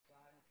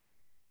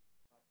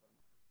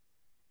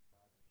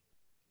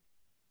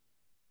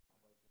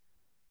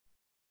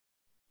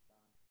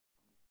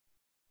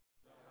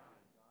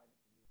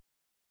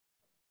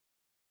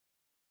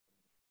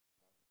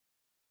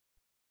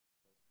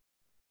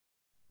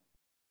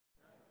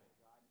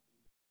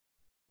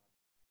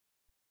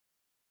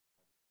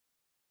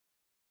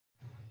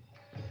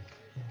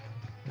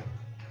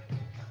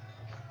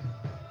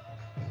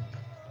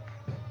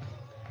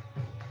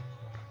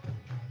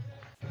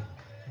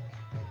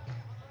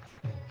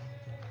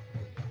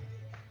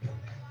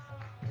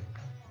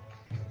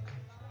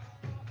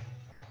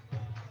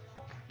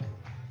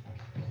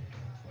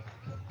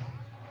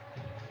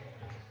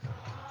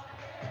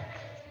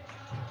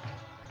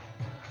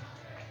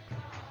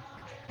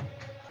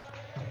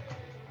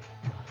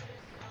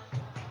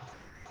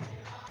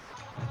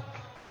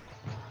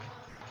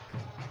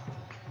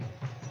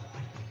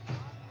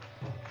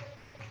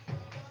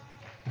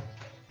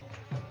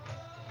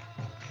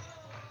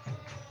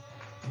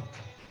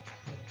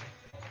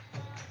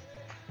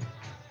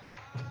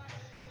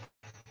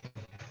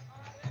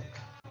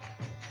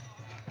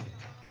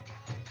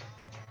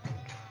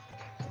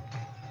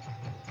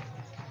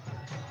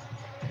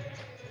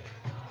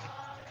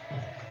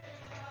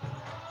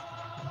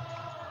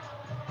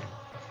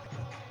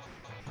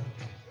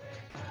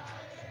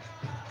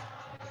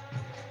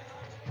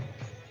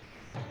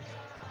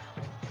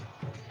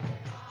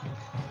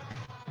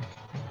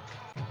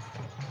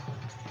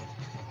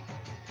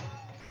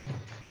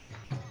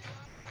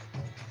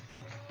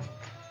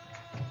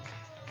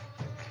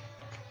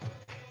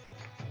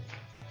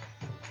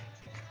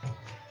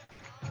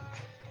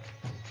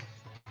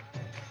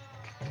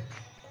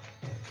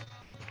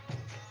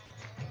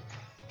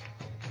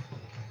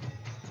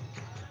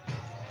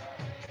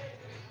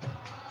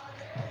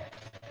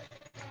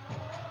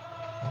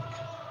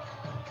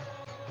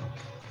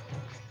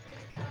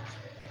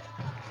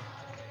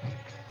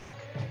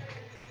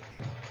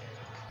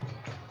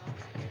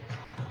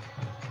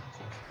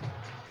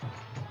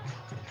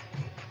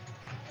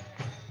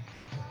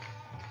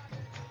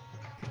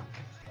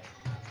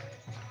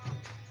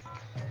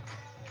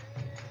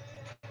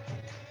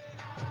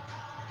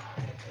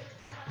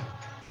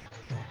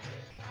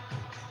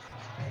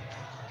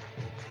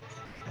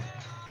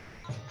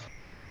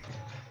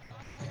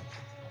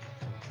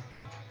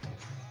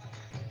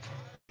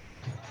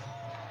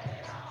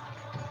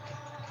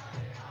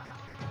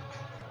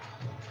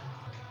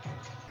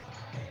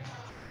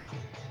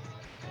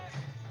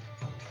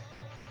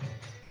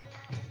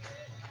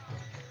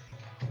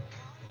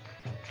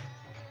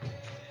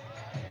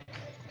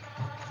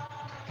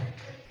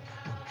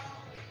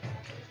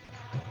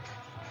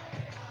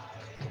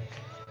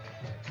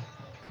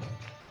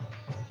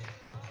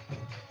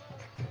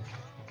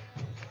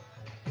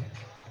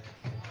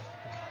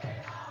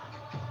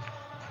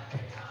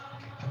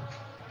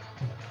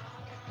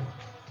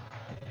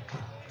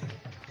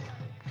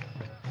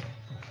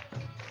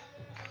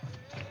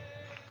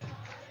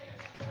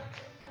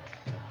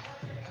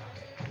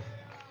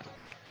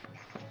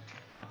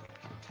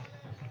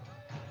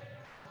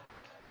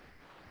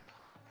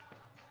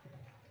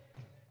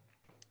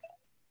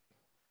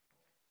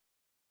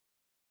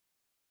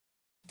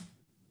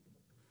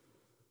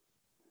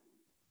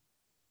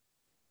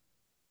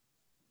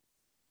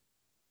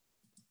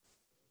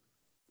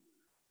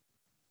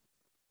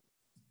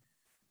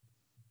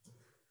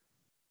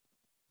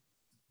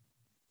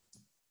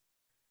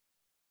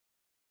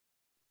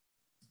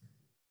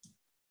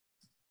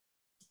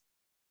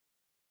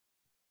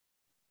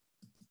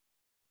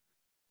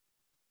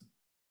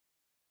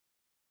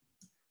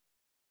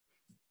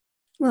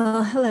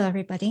Well, hello,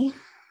 everybody.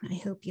 I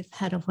hope you've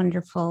had a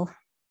wonderful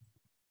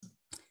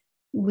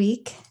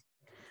week.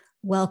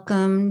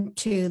 Welcome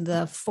to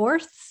the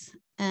fourth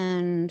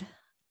and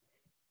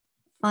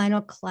final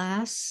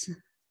class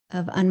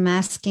of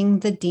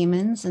Unmasking the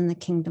Demons in the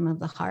Kingdom of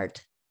the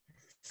Heart.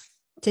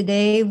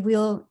 Today, we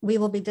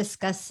will be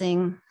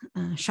discussing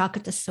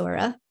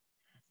Shakatasura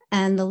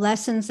and the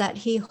lessons that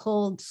he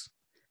holds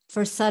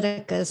for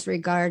sadhakas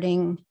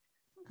regarding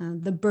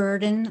the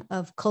burden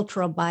of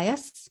cultural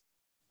bias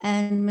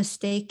and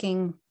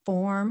mistaking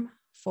form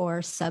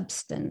for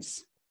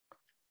substance.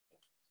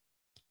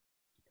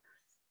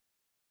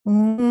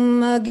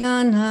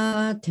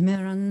 Jnana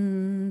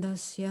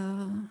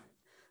timirandasya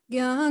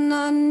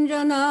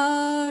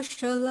Jnananjana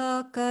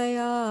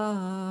shalakaya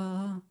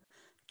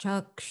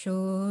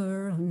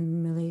Chakshur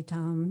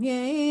militam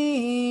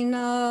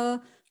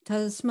yena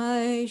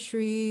Tasmai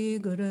Shri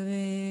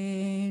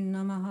Gurave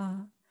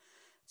Namaha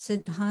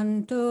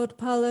Siddhantot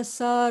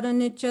palasada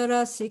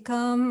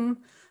nityarasikam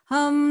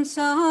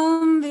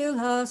Hamsam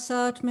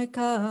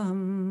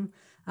vilhasatmikam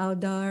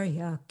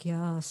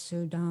Audaryakya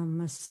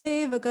sudam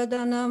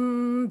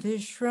sevagadanam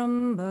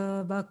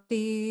Vishramba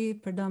bhakti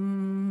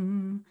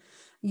pradam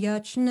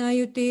Yachna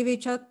yuti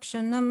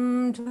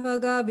vichakshanam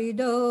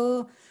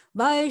tvagabido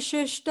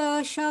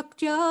Vaishishta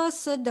shaktya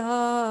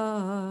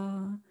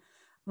sada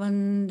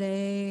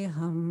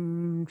Vandeham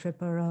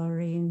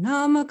Tripurari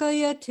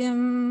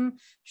Namakayatim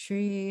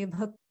Shri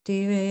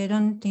Bhakti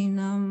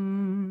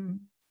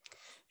Vedantinam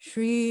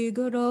Shri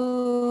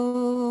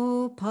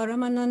Guru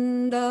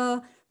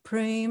Paramananda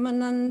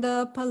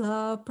Premananda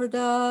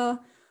Palaprada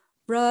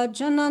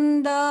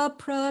Brajananda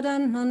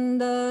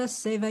Pradhananda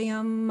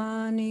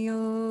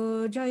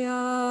Sevayamaniyo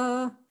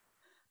Jaya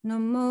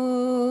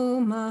Namo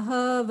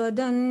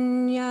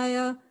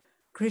Mahavadanyaya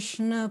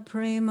Krishna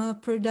Prema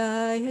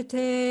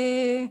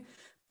Pradayate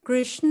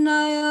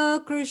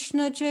Krishnaya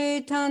Krishna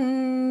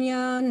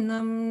Chaitanya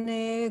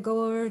Namne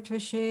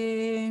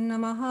Gaurtvashe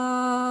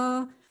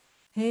Namaha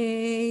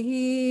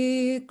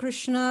Hey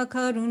Krishna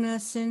Karuna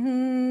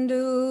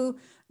Sindhu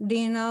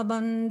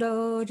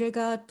Dinabandho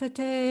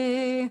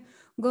Jagatpate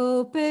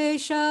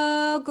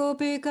Gopesha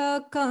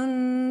Gopika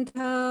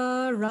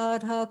Kanta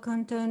Radha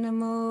Kanta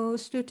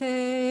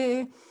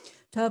Namostute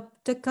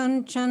Tapta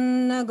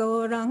Kanchana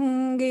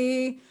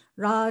Gaurangi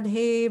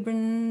Radhe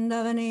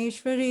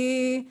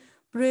Vrindavaneshwari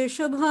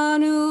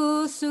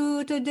Vrishabhanu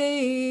Suta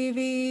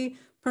Devi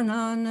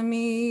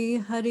Prananami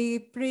Hari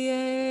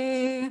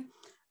Priye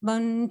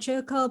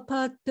Vancha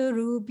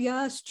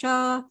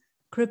Kalpatarubhyascha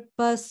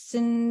Kripa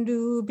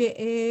Sindhubhya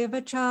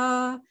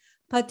Evacha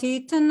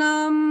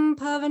Patitanam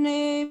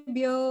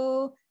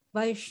Pavanebhyo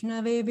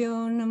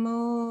Vaishnavebhyo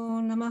Namo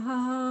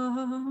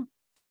Namaha.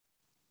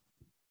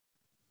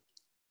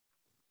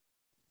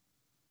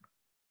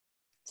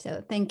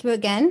 So thank you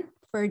again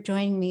for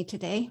joining me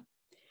today.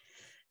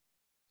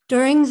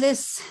 During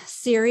this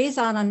series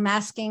on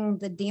unmasking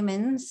the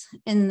demons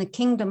in the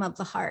kingdom of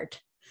the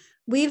heart,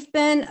 we've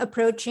been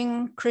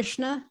approaching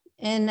Krishna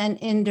in an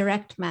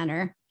indirect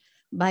manner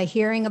by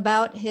hearing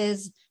about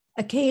his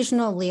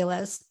occasional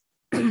leelas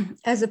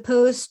as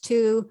opposed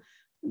to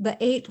the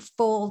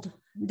eightfold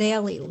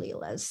daily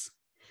leelas.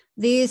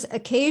 These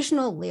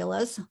occasional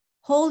leelas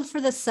hold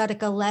for the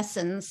sadhaka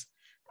lessons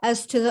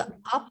as to the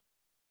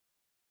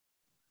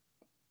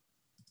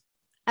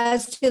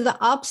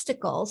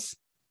obstacles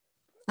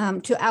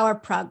to our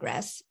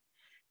progress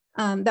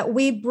that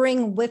we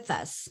bring with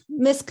us,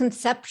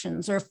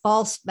 misconceptions or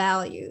false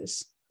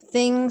values,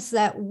 things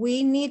that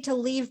we need to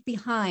leave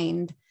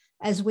behind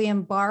as we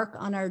embark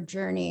on our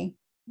journey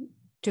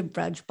to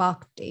Braj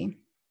Bhakti.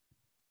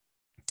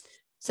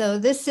 So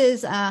this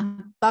is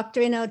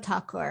Bhaktivinoda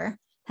Thakur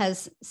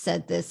has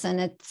said this, and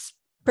it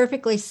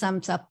perfectly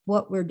sums up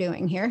what we're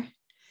doing here.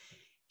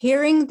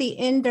 Hearing the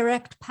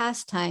indirect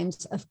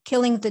pastimes of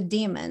killing the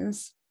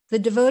demons, the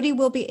devotee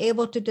will be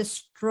able to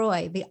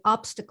destroy the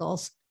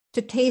obstacles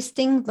to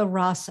tasting the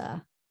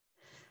rasa.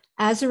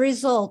 As a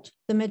result,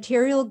 the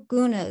material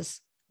gunas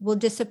will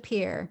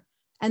disappear,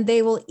 and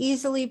they will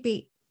easily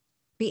be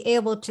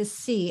able to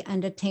see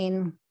and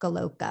attain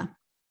Goloka.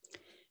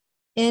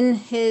 In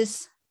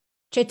his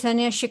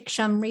Chaitanya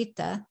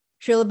Shikshamrita,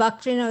 Srila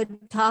Bhaktivinoda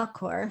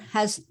Thakur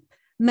has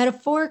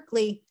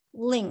metaphorically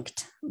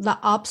linked the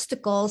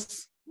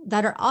obstacles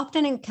that are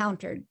often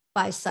encountered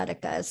by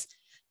sadhakas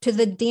to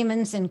the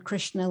demons in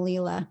Krishna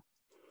Leela.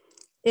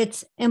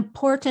 It's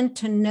important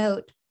to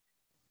note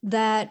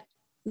that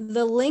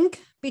the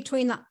link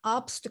between the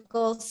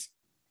obstacles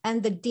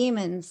and the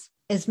demons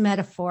is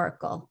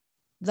metaphorical.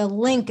 The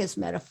link is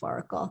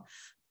metaphorical,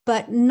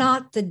 but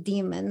not the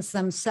demons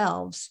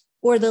themselves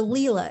or the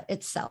Leela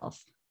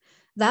itself.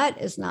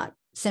 That is not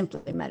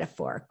simply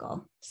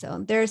metaphorical.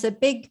 So there's a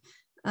big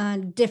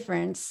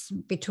difference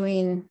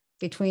between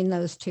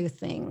those two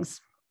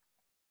things.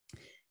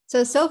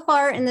 So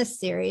far in this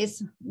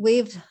series,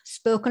 we've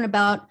spoken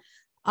about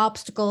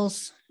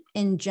obstacles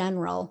in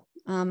general.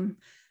 Again,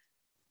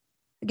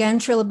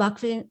 Srila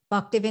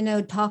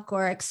Bhaktivinoda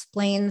Thakur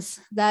explains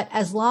that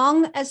as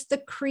long as the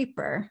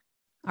creeper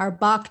our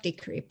Bhakti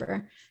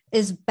creeper,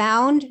 is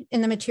bound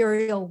in the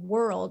material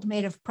world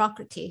made of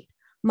Prakriti,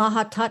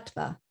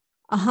 Mahatattva,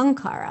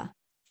 Ahankara,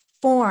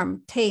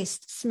 form,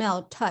 taste,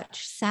 smell,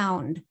 touch,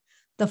 sound,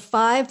 the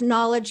 5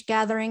 knowledge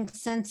gathering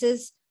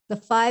senses, the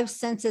 5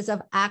 senses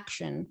of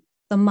action,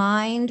 the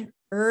mind,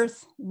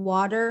 earth,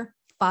 water,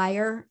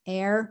 fire,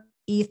 air,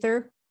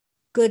 ether,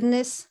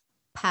 goodness,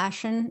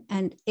 passion,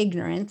 and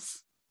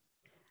ignorance.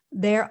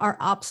 There are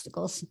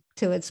obstacles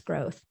to its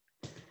growth.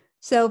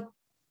 So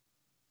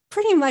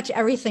pretty much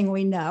everything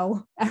we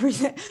know,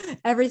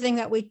 everything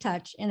that we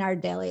touch in our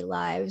daily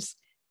lives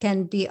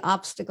can be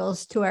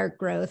obstacles to our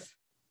growth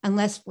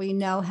unless we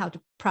know how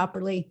to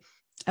properly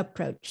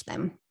approach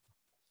them.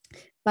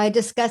 By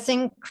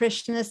discussing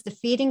Krishna's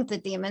defeating the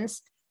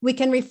demons, we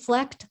can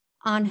reflect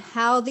on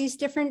how these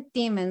different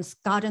demons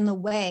got in the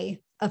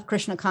way of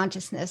Krishna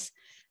consciousness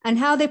and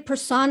how they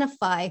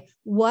personify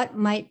what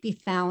might be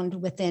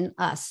found within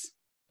us.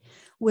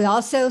 We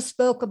also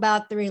spoke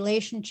about the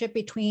relationship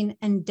between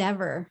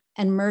endeavor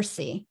and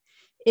mercy.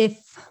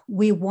 If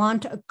we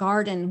want a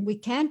garden, we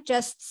can't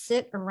just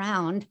sit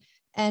around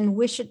and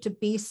wish it to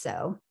be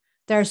so.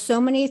 There are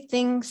so many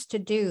things to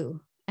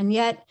do, and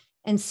yet,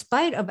 in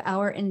spite of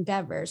our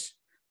endeavors,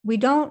 we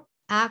don't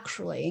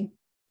actually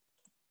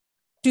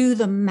do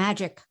the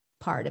magic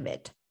part of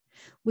it.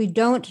 We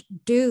don't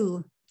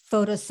do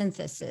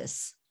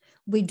photosynthesis.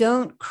 We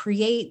don't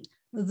create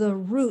the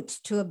roots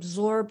to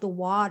absorb the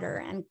water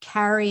and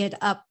carry it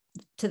up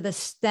to the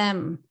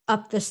stem,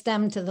 up the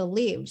stem to the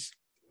leaves.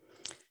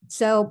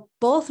 So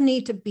both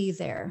need to be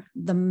there.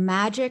 The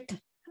magic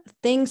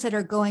things that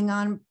are going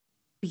on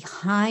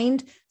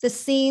behind the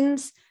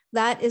scenes,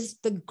 that is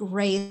the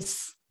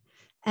grace.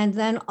 And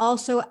then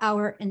also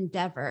our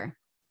endeavor.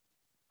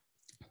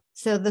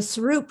 So the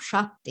Swarup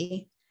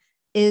Shakti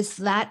is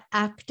that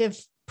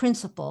active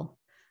principle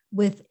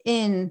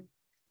within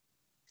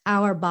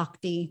our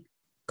bhakti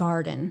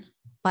garden.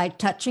 By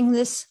touching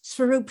this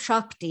Swarup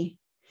Shakti,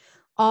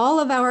 all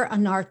of our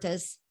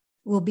anarthas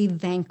will be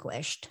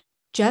vanquished,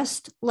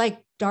 just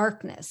like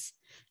darkness.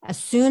 As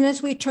soon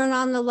as we turn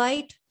on the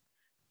light,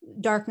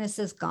 darkness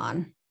is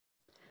gone.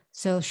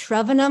 So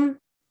Shravanam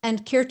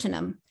and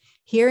Kirtanam,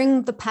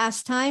 hearing the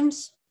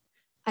pastimes,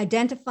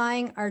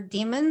 identifying our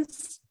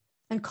demons,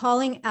 and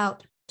calling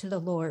out to the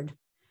Lord.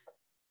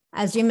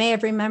 As you may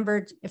have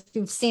remembered, if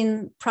you've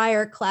seen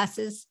prior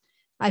classes,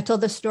 I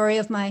told the story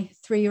of my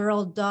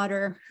 3-year-old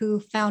daughter who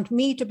found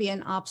me to be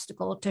an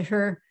obstacle to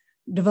her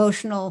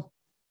devotional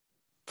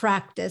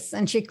practice.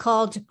 And she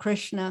called to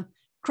Krishna,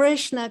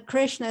 Krishna,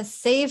 Krishna,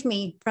 save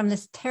me from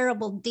this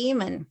terrible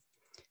demon.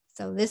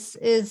 So this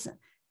is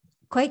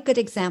quite a good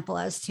example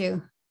as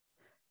to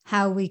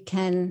how we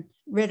can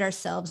rid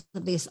ourselves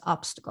of these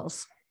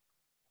obstacles.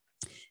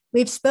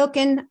 We've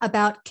spoken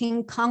about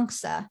King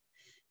Kamsa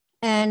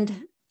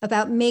and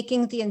about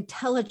making the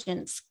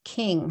intelligence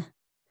king.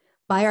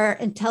 By our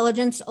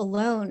intelligence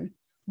alone,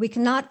 we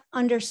cannot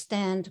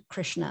understand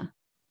Krishna.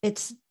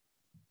 It's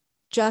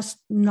just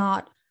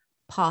not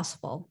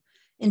possible.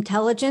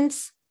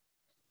 Intelligence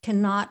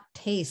cannot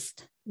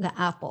taste the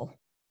apple.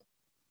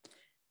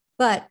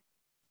 But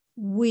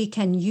we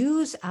can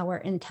use our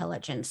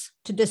intelligence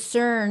to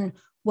discern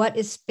what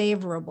is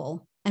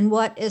favorable and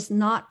what is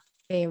not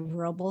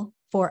favorable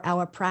for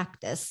our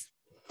practice.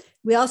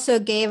 We also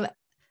gave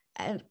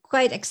a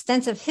quite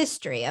extensive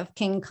history of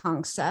King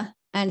Kamsa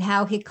and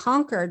how he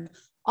conquered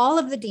all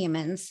of the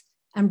demons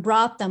and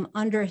brought them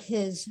under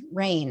his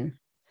reign.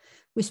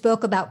 We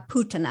spoke about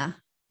Putana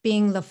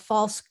being the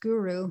false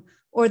guru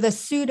or the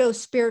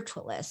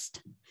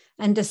pseudo-spiritualist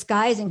and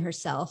disguising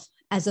herself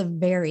as a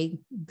very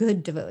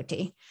good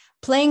devotee,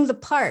 playing the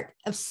part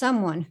of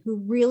someone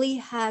who really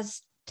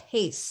has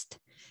taste.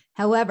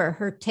 However,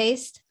 her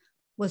taste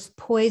was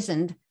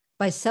poisoned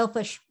by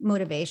selfish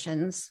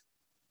motivations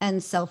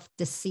and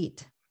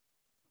self-deceit.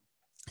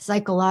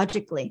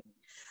 Psychologically,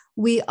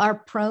 we are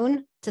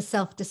prone to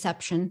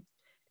self-deception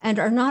and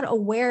are not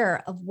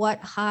aware of what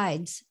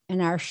hides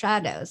in our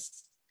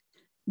shadows.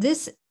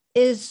 This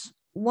is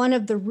one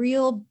of the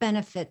real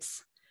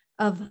benefits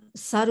of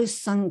sadhu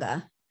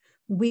sangha.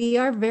 We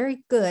are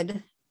very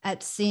good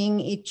at seeing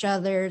each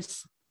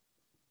other's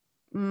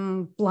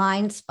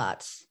blind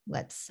spots,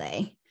 let's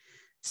say.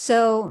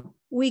 So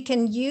we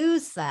can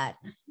use that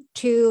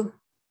to,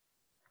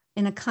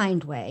 in a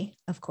kind way,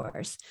 of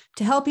course,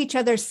 to help each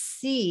other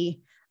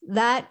see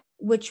that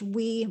which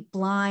we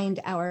blind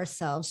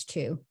ourselves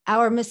to,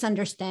 our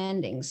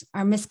misunderstandings,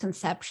 our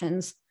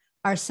misconceptions,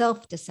 our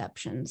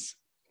self-deceptions.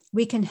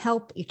 We can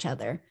help each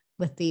other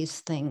with these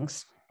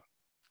things.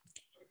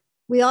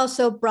 We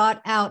also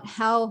brought out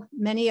how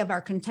many of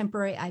our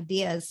contemporary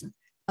ideas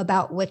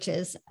about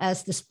witches,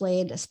 as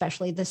displayed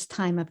especially this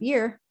time of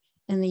year,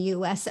 in the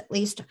US at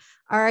least,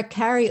 are a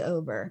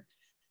carryover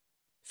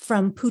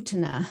from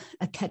Putana,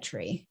 a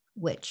Khetri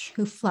witch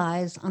who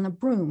flies on a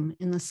broom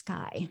in the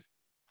sky.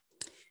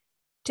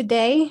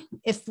 Today,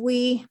 if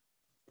we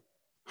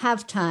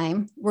have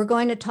time, we're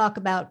going to talk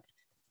about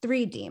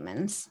 3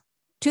 demons,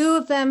 2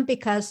 of them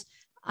because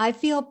I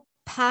feel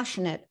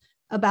passionate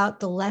about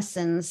the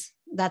lessons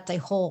that they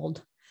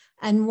hold.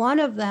 And one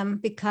of them,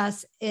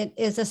 because it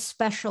is a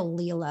special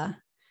Leela,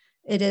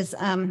 it's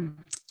a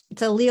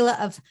Leela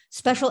of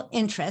special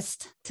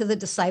interest to the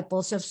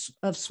disciples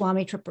of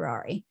Swami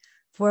Tripurari.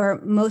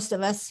 For most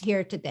of us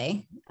here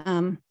today,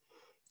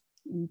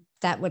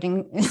 that would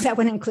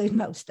include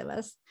most of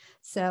us.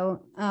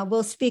 So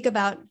we'll speak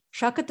about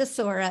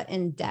Shakatasura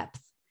in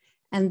depth.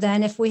 And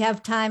then if we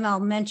have time, I'll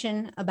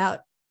mention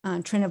about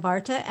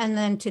Trinavarta, and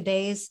then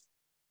today's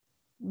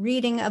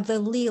reading of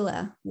the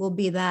Leela will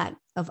be that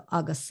of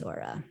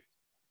Aghasura.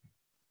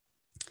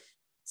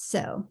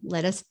 So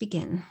let us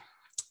begin.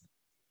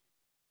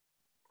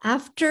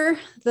 After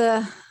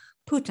the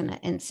Putana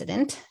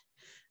incident,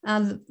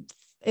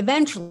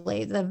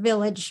 eventually the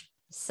village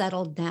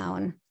settled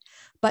down,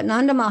 but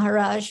Nanda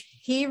Maharaj,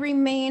 he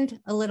remained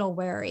a little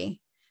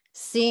wary,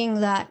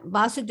 seeing that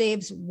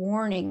Vasudev's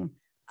warning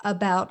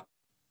about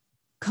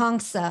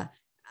Kamsa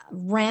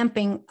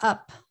ramping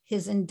up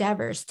his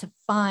endeavors to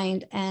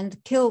find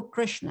and kill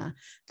Krishna,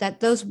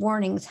 that those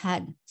warnings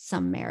had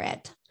some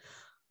merit.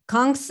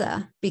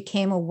 Kamsa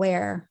became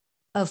aware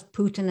of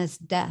Putana's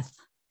death,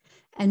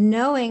 and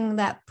knowing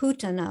that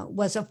Putana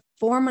was a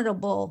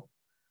formidable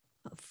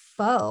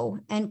foe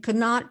and could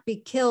not be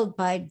killed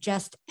by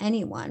just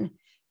anyone,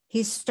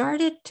 he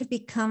started to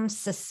become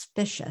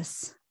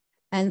suspicious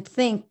and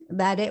think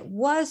that it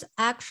was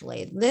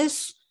actually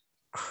this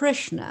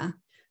Krishna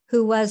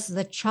who was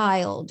the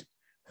child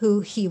who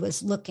he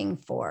was looking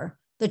for,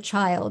 the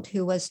child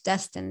who was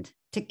destined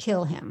to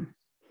kill him.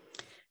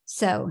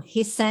 So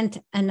he sent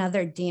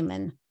another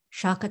demon,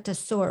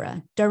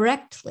 Shakatasura,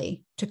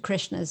 directly to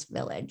Krishna's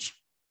village.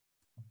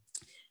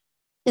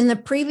 In the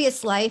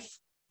previous life,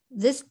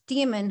 this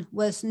demon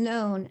was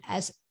known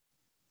as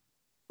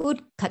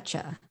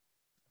Udkacha.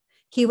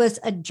 He was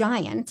a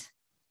giant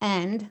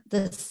and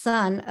the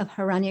son of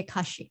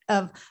Hiranyaksha.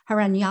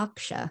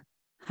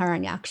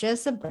 Hiranyaksha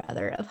is the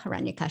brother of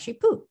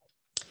Hiranyakashipu.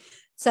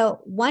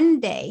 So one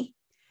day,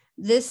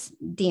 this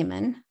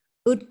demon,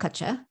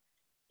 Udkacha,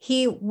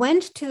 he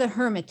went to the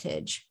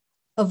hermitage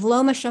of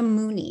Lomasha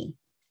Muni,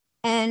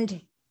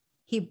 and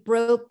he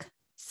broke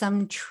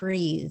some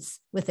trees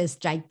with his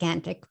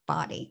gigantic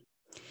body.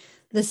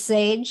 The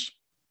sage,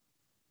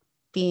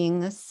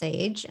 being a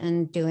sage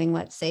and doing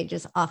what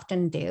sages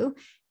often do,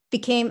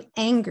 became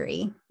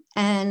angry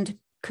and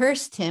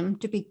cursed him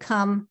to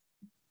become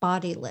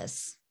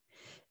bodiless.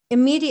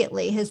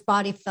 Immediately, his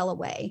body fell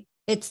away.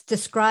 It's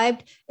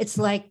described, it's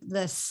like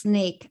a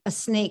snake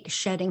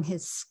shedding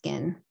his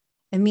skin.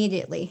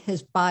 Immediately,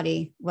 his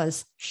body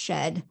was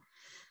shed.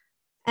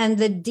 And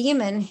the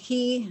demon,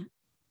 he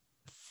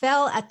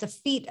fell at the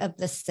feet of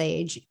the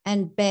sage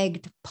and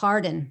begged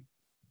pardon.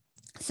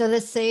 So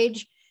the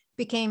sage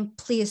became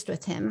pleased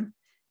with him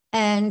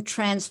and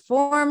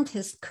transformed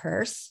his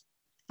curse,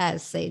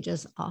 as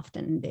sages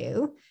often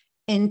do,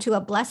 into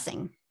a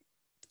blessing.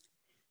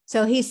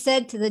 So he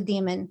said to the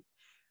demon,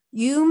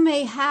 "You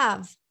may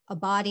have a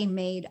body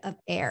made of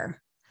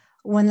air.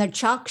 When the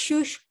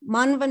Chakshush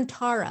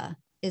Manvantara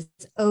is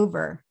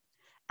over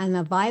and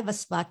the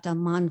Vaivasvata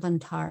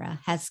Manvantara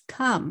has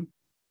come,"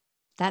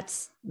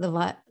 that's the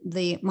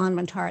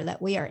Manvantara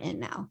that we are in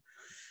now,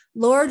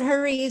 "Lord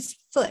Hari's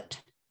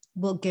foot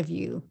will give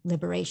you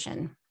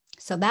liberation."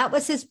 So that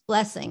was his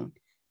blessing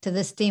to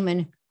this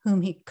demon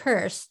whom he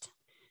cursed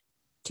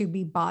to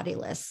be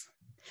bodiless.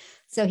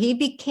 So he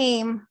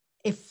became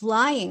a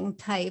flying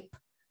type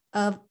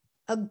of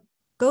a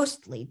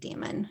ghostly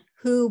demon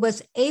who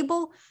was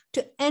able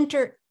to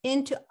enter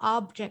into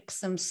objects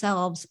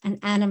themselves and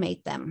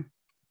animate them.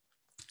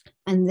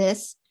 And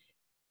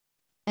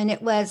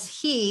it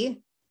was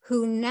he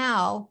who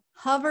now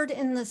hovered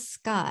in the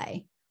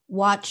sky,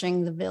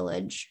 watching the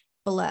village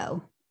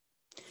below.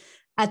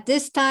 At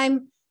this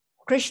time,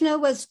 Krishna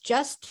was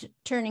just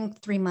turning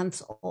 3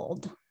 months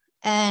old.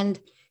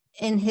 And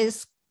in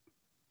his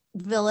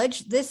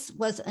village, this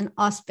was an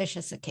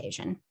auspicious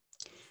occasion.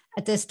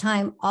 At this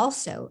time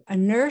also, a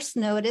nurse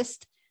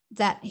noticed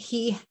that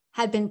he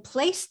had been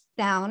placed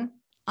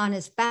down on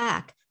his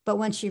back, but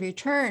when she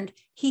returned,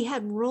 he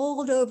had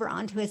rolled over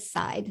onto his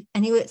side,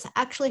 and he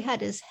actually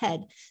had his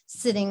head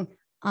resting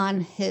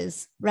on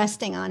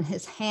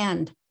his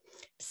hand.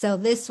 So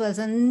this was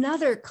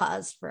another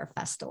cause for a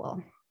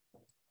festival.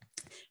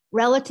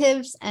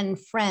 Relatives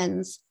and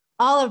friends,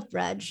 all of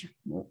Braj,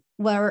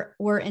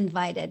 were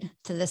invited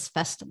to this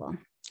festival.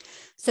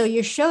 So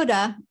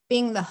Yashoda,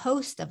 being the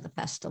host of the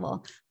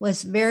festival,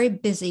 was very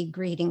busy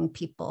greeting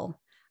people.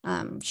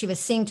 She was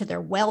seeing to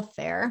their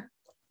welfare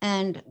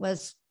and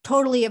was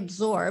totally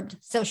absorbed.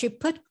 So she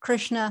put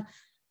Krishna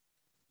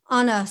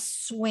on a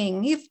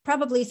swing. You've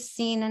probably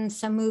seen in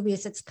some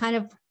movies, it's kind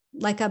of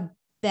like a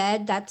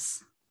bed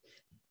that's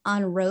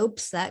on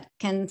ropes that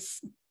can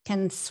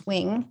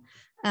swing.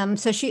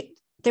 So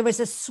there was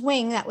a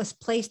swing that was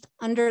placed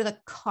under the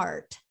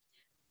cart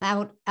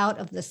out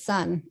of the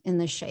sun in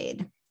the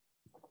shade.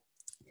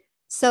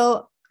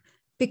 So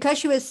because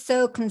she was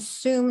so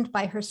consumed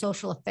by her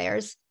social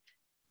affairs,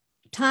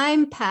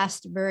 time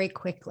passed very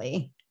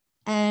quickly.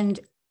 And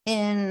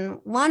in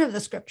one of the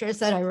scriptures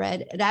that I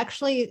read, it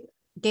actually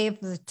gave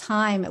the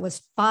time, it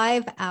was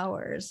 5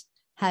 hours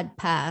had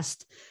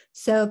passed.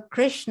 So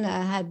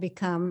Krishna had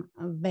become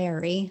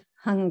very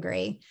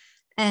hungry,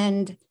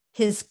 and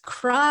his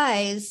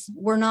cries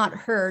were not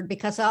heard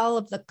because all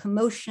of the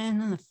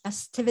commotion and the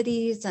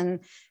festivities and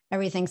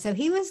everything. So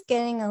he was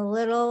getting a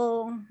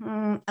little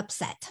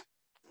upset.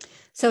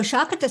 So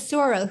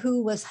Shakatasura,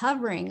 who was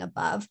hovering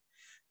above,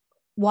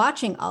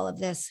 watching all of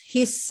this,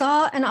 he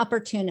saw an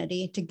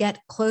opportunity to get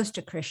close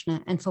to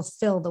Krishna and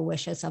fulfill the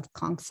wishes of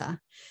Kamsa.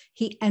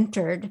 He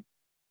entered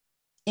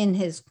in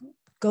his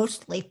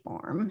ghostly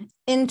form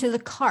into the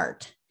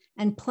cart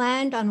and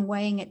planned on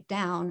weighing it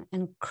down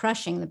and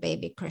crushing the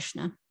baby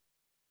Krishna.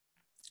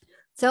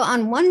 So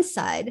on one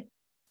side,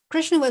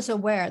 Krishna was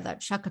aware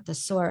that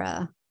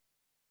Shakatasura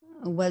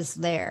was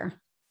there,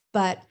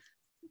 but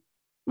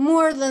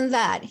more than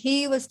that,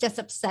 he was just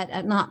upset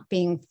at not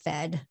being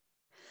fed.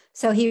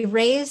 So he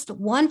raised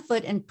one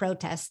foot in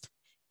protest,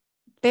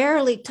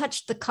 barely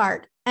touched the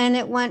cart, and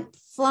it went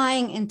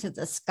flying into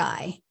the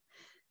sky.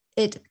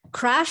 It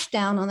crashed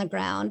down on the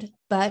ground,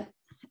 but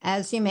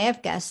as you may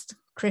have guessed,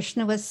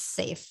 Krishna was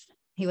safe.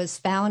 He was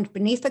found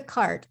beneath the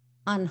cart,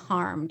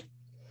 unharmed.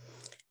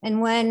 And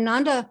when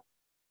Nanda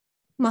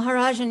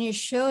Maharaj and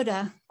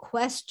Yashoda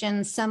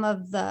questioned some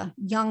of the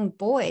young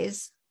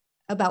boys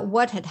about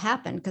what had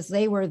happened, because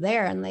they were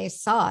there and they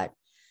saw it,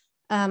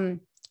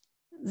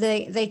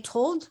 they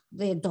told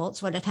the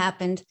adults what had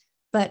happened,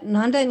 but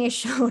Nanda and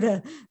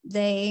Yashoda,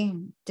 they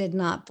did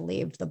not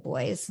believe the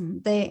boys.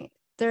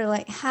 They're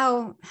like,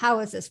 how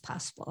is this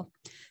possible?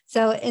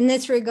 So in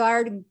this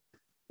regard,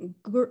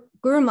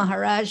 Guru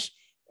Maharaj,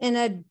 in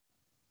a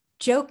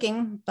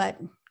joking but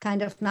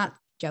kind of not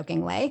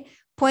joking way,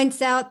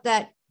 points out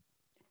that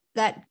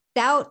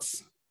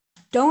doubts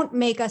don't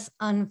make us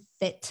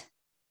unfit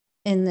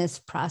in this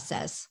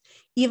process.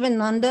 Even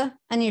Nanda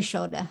and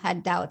Yashoda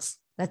had doubts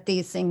that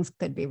these things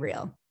could be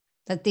real,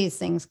 that these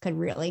things could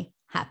really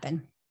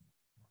happen.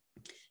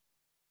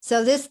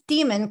 So this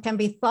demon can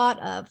be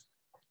thought of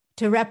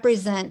to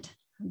represent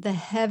the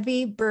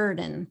heavy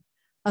burden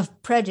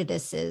of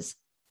prejudices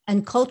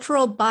and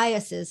cultural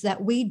biases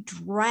that we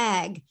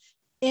drag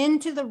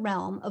into the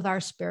realm of our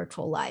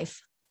spiritual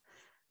life.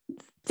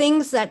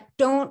 Things that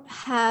don't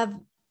have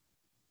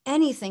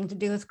anything to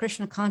do with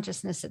Krishna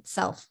consciousness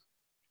itself.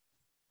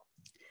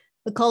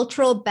 The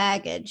cultural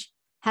baggage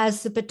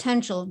has the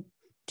potential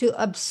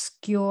to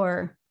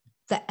obscure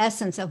the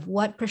essence of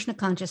what Krishna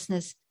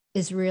consciousness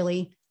is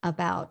really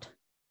about.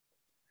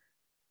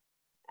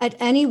 At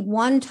any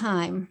one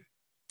time,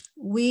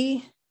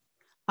 we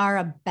are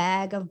a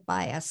bag of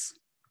bias.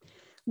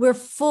 We're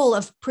full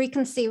of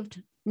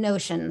preconceived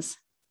notions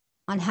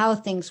on how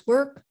things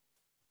work,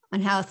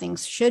 on how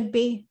things should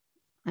be,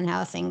 on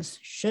how things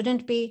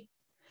shouldn't be.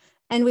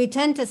 And we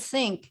tend to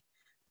think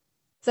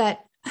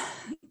that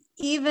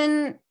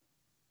even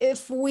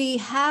if we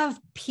have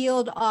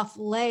peeled off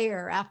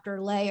layer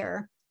after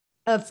layer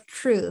of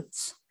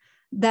truths,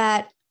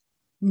 that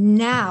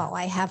now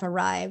I have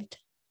arrived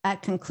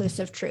at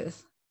conclusive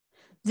truth.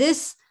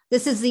 This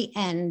is the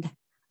end.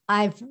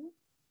 I've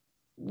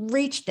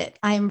reached it.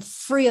 I am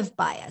free of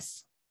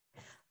bias.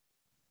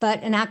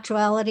 But in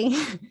actuality,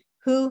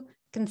 who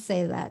can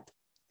say that?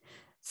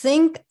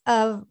 Think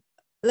of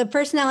the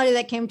personality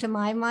that came to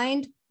my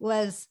mind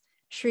was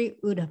Sri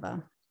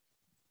Uddhava.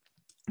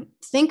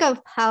 Think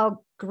of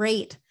how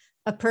great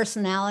a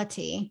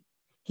personality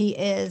he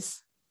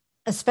is,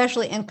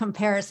 especially in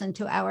comparison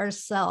to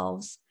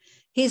ourselves.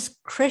 He's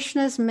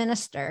Krishna's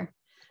minister.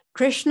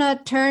 Krishna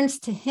turns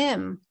to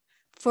him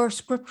for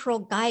scriptural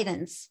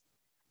guidance,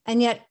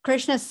 and yet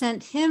Krishna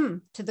sent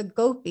him to the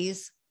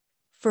gopis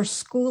for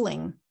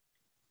schooling.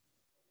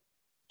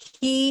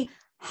 He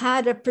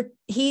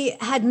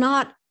had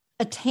not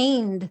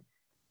attained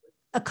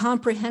a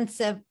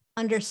comprehensive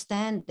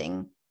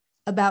understanding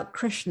about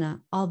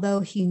Krishna,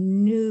 although he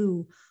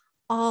knew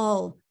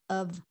all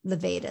of the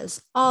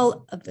Vedas,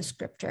 all of the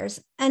scriptures,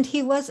 and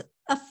he was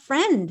a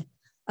friend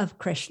of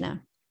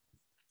Krishna.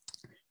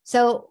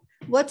 So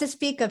what to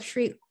speak of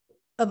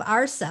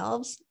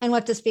ourselves and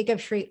what to speak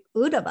of Sri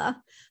Uddhava,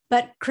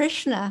 but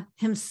Krishna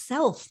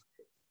himself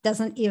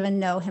doesn't even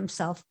know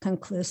himself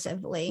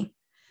conclusively.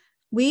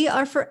 We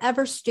are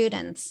forever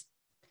students,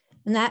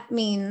 and that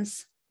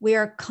means we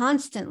are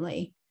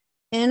constantly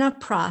in a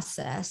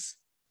process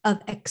of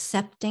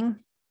accepting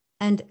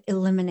and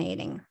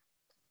eliminating.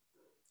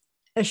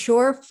 A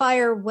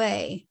surefire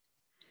way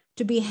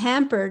to be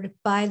hampered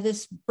by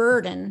this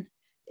burden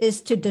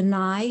is to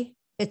deny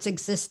its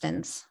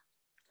existence.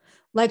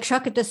 Like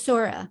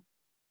Shakatasura,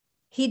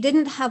 he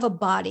didn't have a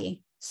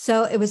body,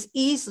 so it was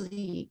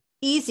easy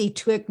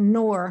to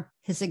ignore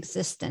his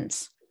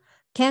existence.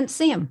 Can't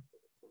see him,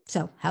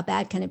 so how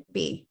bad can it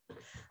be?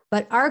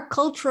 But our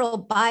cultural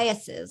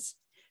biases,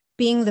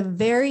 being the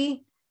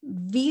very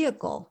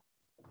vehicle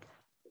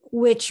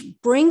which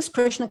brings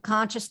Krishna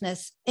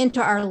consciousness into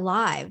our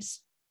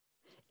lives,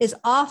 is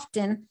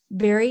often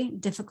very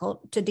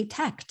difficult to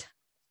detect.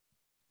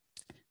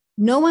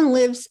 No one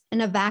lives in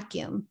a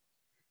vacuum.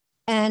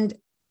 And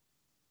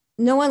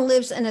no one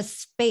lives in a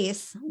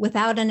space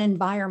without an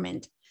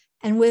environment.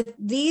 And with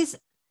these,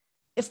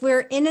 if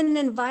we're in an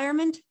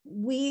environment,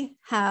 we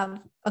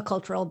have a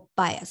cultural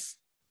bias.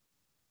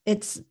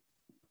 It's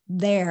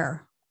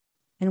there,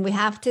 and we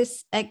have to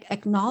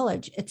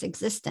acknowledge its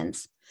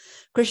existence.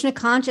 Krishna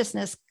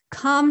consciousness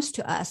comes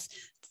to us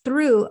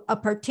through a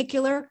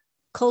particular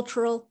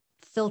cultural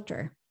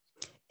filter.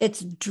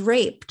 It's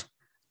draped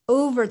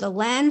over the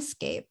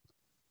landscape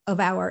of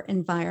our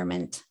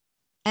environment.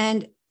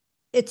 And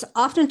it's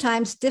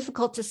oftentimes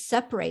difficult to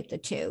separate the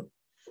two,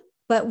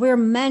 but we're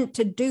meant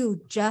to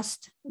do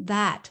just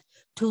that,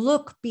 to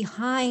look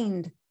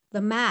behind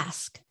the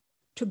mask,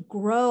 to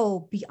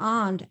grow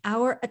beyond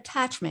our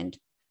attachment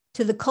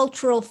to the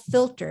cultural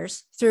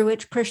filters through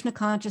which Krishna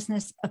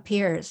consciousness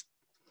appears.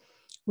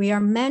 We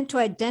are meant to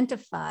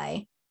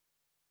identify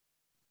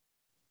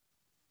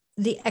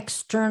the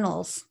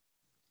externals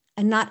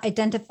and not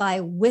identify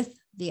with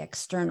the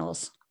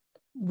externals.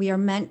 We are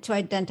meant to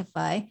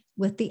identify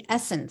with the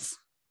essence.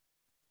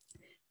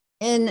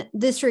 In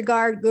this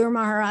regard, Guru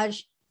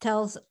Maharaj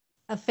tells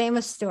a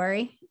famous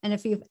story. And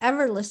if you've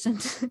ever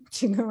listened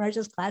to Guru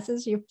Maharaj's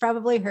classes, you've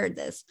probably heard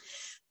this,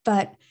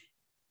 but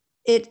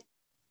it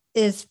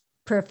is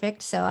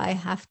perfect. So I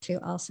have to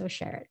also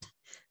share it.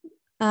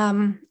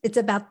 It's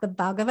about the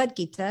Bhagavad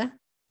Gita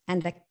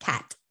and a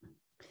cat.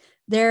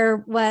 There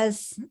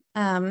was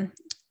a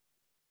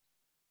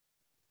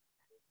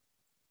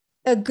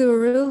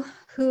guru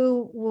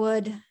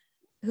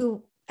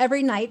who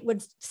every night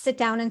would sit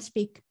down and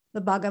speak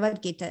the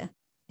Bhagavad Gita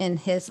in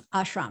his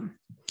ashram.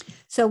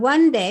 So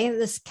one day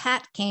this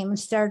cat came and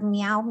started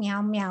meow,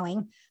 meow,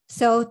 meowing.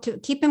 So to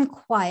keep him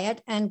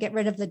quiet and get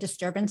rid of the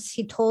disturbance,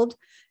 he told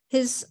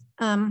his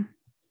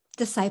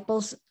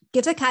disciples,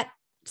 give the cat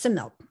some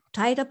milk,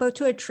 tie it up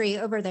to a tree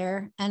over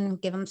there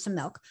and give him some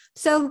milk.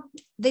 So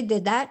they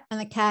did that, and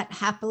the cat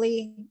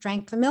happily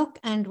drank the milk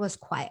and was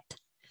quiet.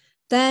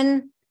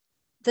 Then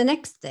the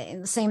next day,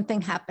 the same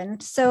thing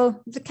happened.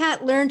 So the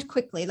cat learned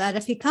quickly that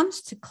if he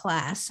comes to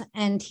class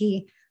and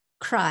he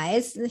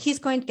cries, he's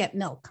going to get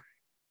milk.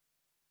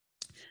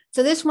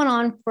 So this went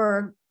on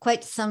for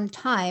quite some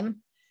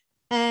time,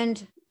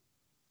 and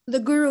the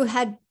guru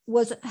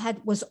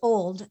was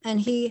old,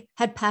 and he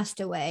had passed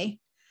away,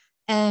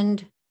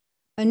 and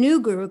a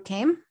new guru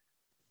came,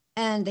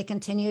 and they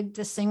continued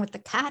this thing with the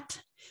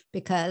cat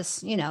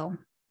because, you know,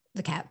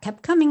 the cat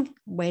kept coming.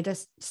 Way to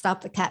stop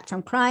the cat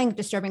from crying,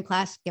 disturbing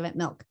class, give it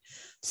milk.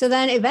 So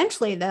then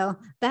eventually, though,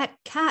 that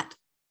cat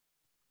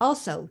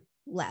also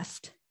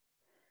left.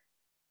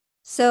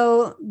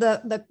 So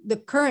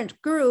the current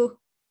guru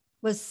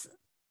was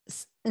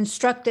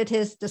instructed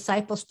his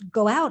disciples to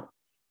go out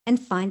and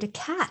find a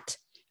cat,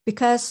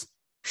 because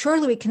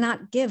surely we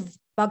cannot give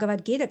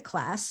Bhagavad Gita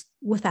class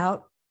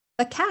without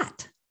a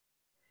cat.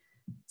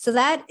 So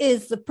that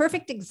is the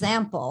perfect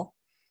example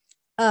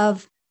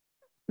of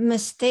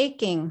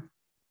mistaking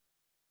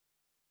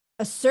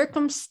a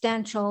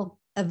circumstantial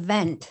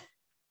event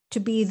to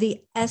be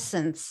the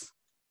essence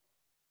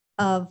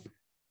of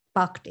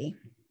bhakti.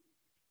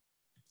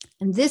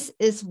 And this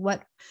is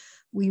what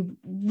we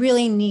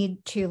really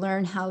need to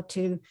learn how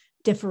to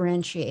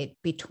differentiate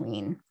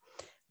between.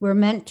 We're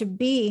meant to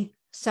be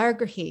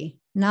Sargrahi,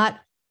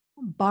 not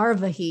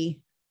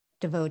Bharvahi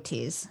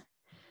devotees.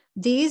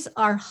 These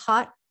are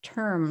hot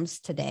terms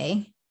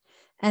today,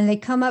 and they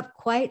come up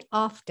quite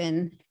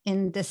often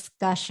in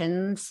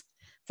discussions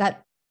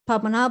that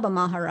Padmanabha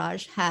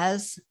Maharaj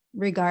has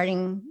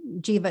regarding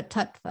Jiva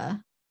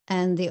Tattva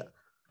and the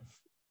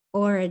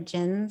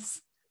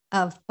origins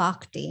of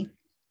bhakti.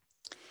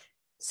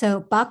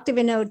 So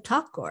Bhaktivinoda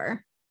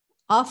Thakur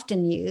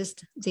often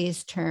used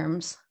these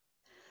terms.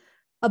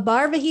 A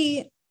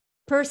Bharvahi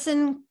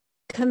person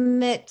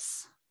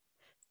commits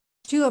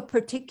to a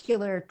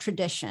particular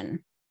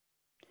tradition,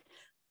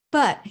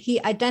 but he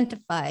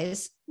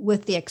identifies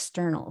with the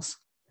externals,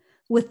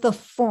 with the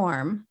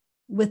form,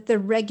 with the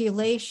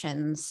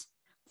regulations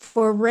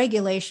for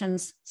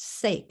regulation's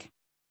sake,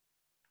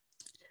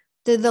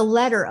 to the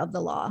letter of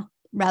the law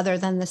rather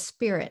than the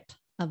spirit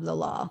of the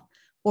law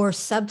or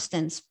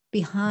substance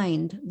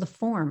behind the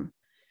form.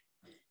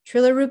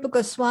 Srila Rupa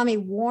Goswami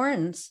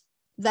warns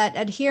that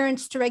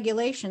adherence to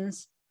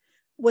regulations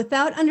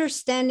without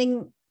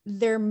understanding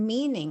their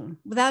meaning,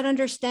 without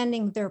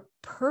understanding their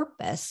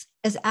purpose,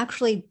 is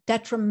actually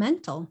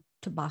detrimental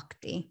to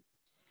bhakti.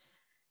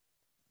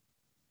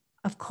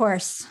 Of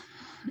course,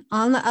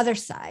 on the other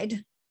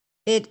side,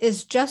 it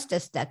is just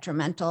as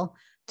detrimental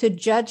to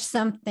judge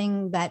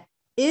something that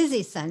is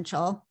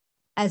essential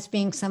as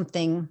being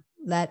something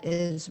that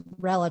is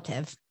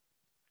relative.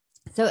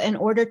 So in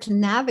order to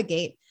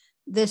navigate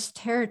this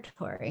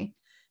territory,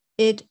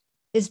 it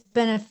is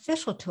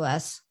beneficial to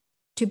us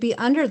to be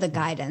under the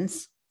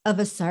guidance of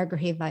a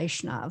Sargrahi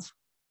Vaishnav.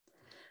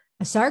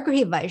 A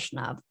Sargrahi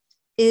Vaishnav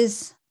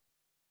is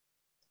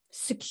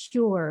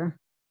secure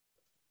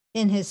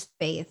in his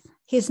faith.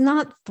 He's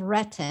not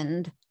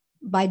threatened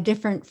by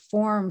different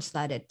forms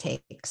that it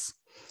takes.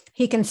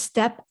 He can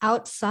step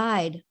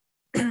outside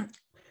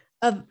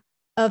of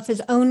of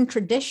his own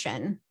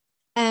tradition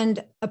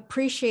and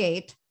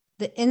appreciate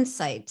the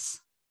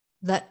insights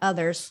that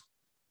others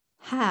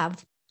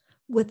have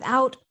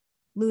without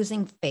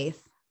losing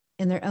faith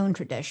in their own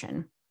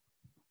tradition.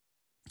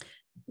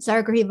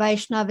 Sargari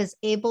Vaishnav is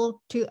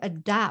able to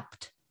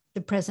adapt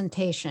the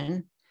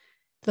presentation,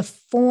 the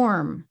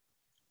form,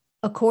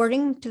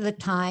 according to the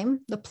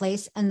time, the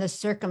place, and the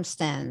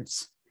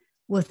circumstance,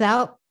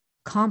 without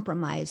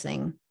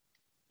compromising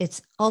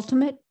its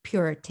ultimate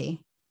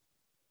purity,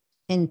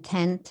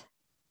 intent,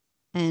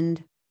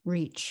 and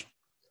reach.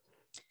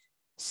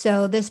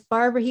 So this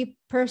Barbari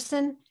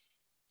person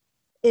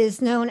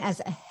is known as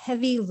a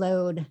heavy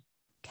load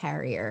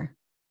carrier,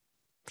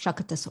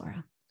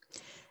 Shakatasura.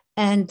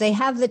 And they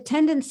have the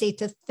tendency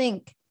to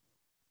think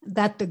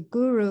that the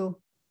guru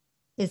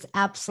is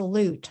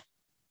absolute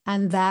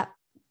and that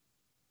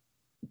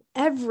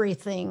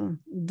everything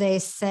they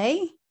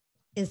say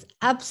is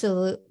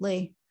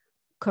absolutely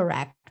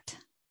correct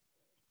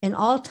in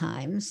all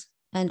times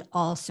and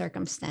all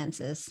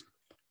circumstances.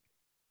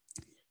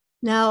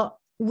 Now,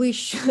 we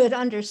should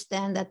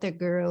understand that the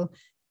guru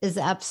is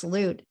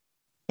absolute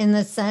in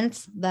the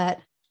sense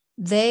that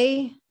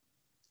they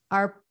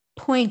are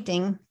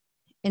pointing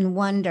in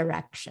one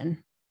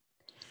direction.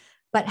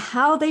 But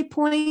how they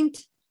point,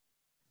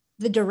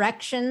 the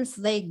directions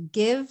they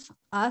give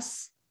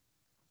us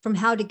from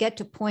how to get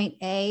to point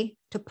A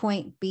to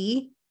point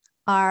B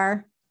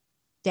are,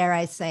 dare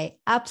I say,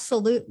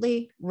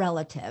 absolutely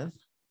relative.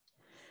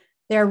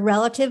 They're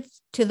relative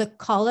to the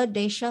Kala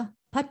Desha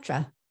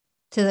Patra,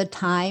 to the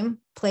time,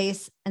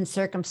 place, and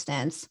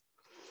circumstance.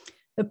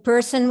 The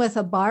person with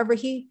a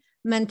Barbari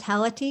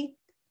mentality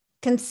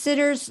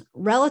considers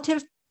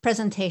relative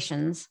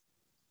presentations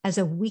as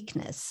a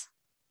weakness,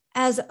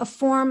 as a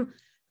form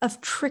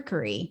of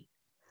trickery,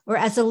 or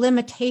as a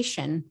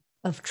limitation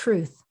of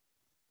truth.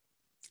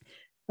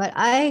 But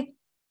I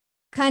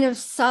kind of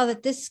saw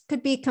that this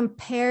could be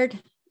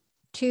compared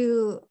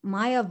to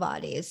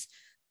Mayavadis,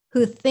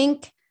 who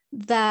think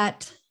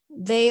that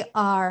they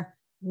are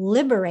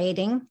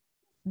liberating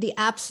the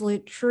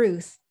absolute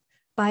truth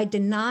by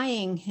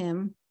denying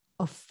him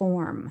a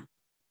form,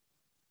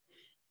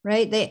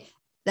 right?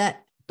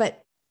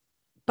 But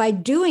by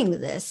doing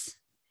this,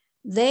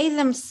 they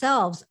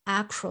themselves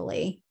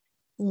actually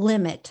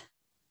limit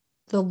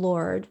the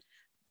Lord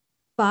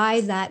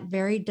by that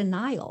very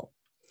denial.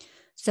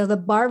 So the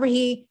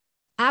Barbari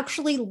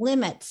actually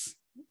limits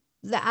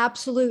the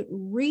absolute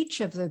reach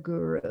of the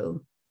guru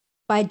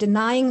by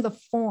denying the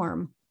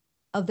form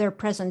of their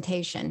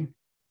presentation.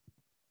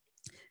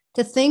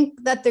 To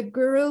think that the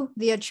guru,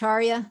 the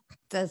acharya,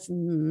 does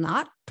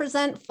not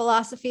present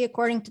philosophy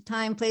according to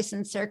time, place,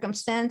 and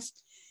circumstance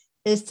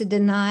is to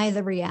deny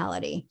the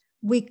reality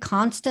we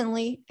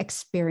constantly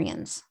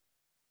experience.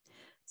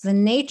 The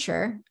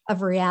nature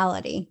of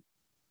reality,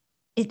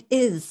 it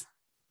is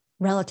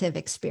relative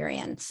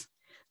experience.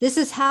 This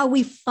is how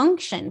we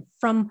function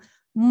from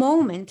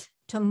moment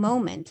to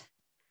moment.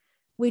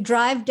 We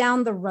drive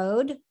down the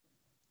road,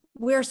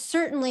 we're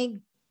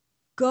certainly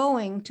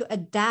going to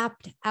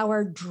adapt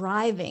our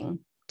driving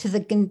to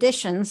the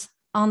conditions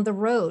on the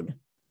road.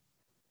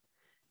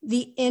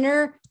 The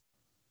inner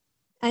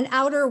and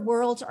outer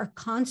worlds are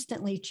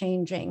constantly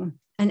changing,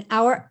 and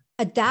our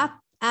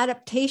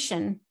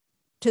adaptation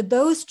to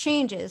those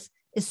changes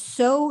is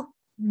so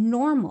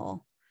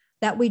normal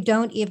that we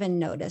don't even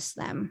notice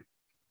them.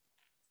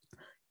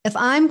 If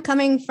I'm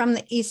coming from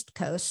the East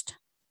Coast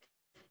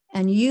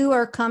and you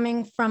are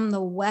coming from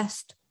the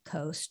West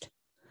Coast,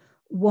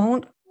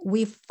 won't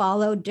we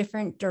follow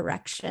different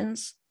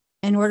directions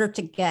in order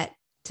to get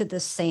to the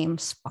same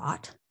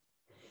spot?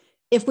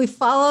 If we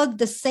followed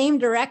the same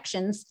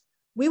directions,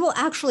 we will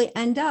actually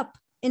end up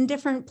in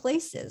different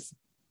places.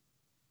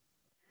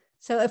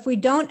 So if we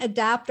don't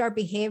adapt our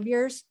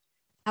behaviors,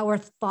 our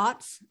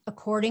thoughts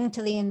according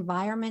to the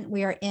environment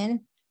we are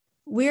in,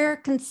 we're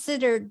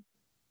considered,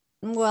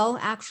 well,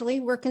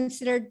 actually, we're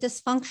considered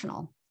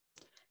dysfunctional.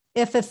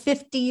 If a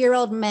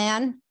 50-year-old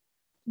man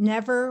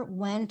never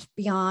went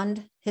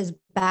beyond his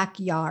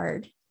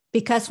backyard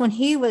because when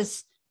he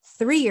was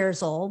 3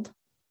 years old,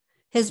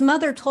 his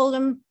mother told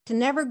him to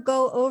never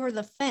go over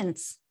the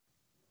fence,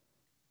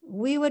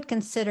 we would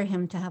consider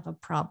him to have a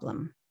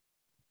problem.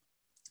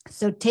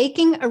 So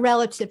taking a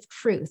relative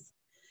truth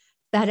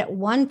that at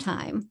one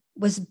time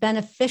was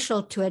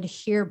beneficial to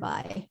adhere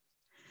by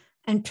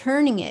and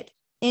turning it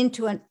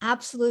into an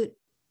absolute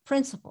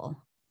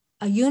principle,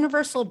 a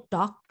universal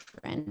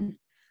doctrine,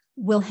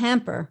 will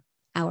hamper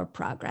our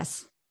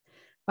progress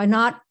by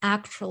not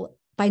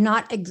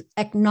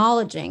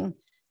acknowledging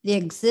the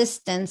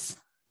existence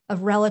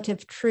of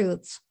relative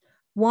truths.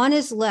 One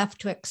is left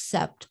to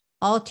accept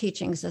all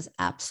teachings as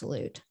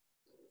absolute.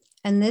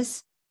 And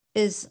this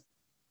is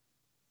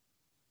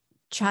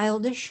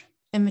childish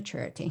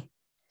immaturity.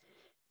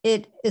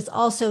 It is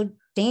also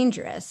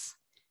dangerous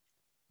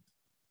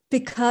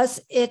because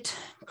it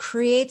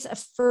creates a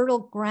fertile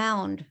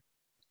ground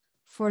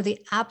for the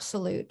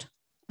absolute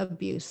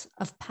abuse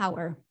of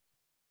power.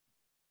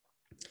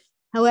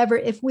 However,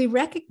 if we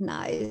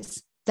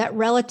recognize that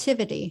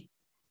relativity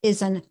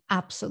is an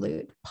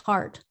absolute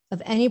part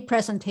of any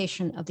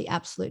presentation of the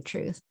absolute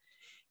truth.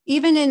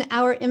 Even in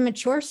our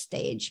immature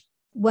stage,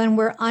 when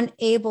we're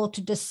unable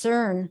to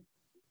discern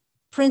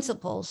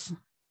principles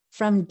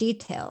from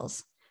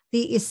details,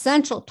 the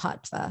essential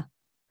tattva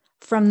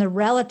from the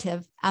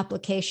relative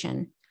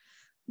application,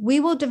 we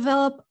will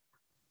develop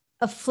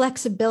a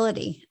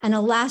flexibility and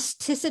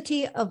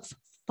elasticity of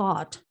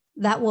thought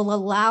that will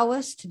allow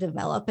us to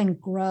develop and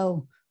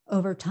grow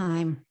over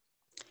time,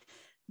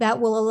 that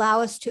will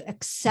allow us to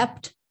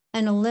accept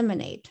and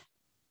eliminate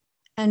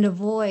and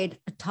avoid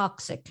a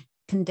toxic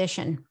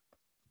condition.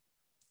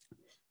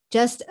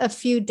 Just a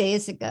few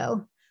days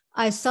ago,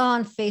 I saw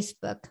on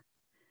Facebook,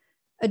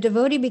 a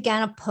devotee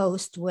began a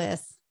post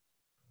with,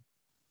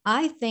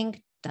 I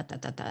think, ...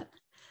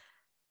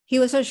 He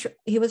was a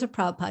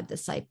Prabhupada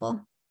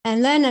disciple.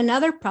 And then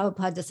another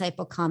Prabhupada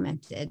disciple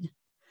commented,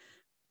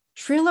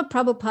 Srila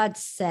Prabhupada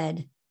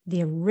said,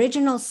 the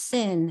original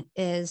sin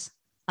is,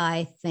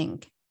 I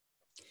think.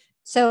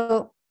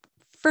 So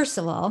first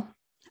of all,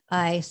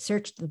 I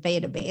searched the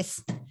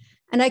database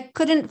and I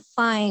couldn't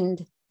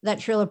find that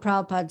Srila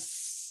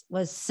Prabhupada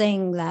was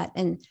saying that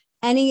in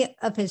any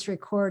of his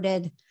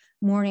recorded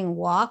morning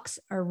walks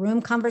or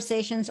room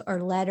conversations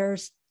or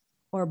letters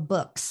or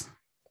books.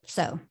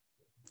 So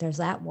there's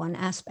that one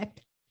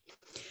aspect.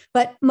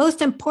 But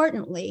most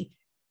importantly,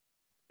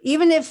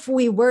 even if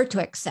we were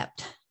to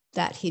accept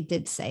that he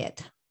did say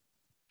it,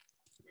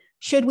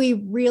 should we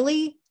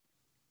really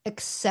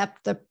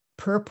accept the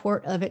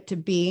purport of it to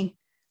be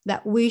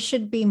that we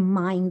should be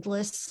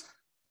mindless,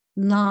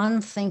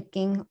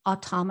 non-thinking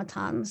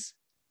automatons?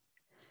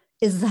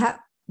 Is that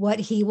what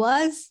he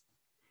was?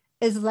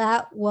 Is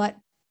that what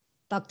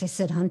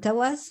Bhaktisiddhanta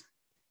was?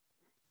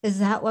 Is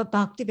that what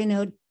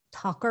Bhaktivinoda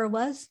Thakur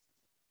was?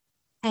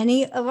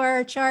 Any of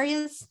our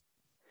acharyas?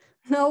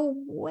 No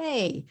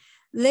way.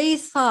 They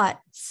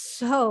thought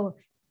so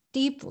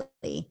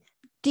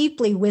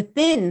deeply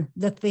within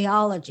the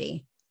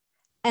theology,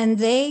 and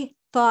they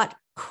thought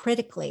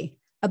critically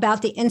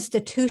about the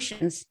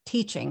institutions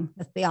teaching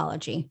the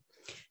theology.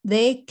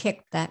 They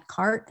kicked that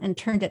cart and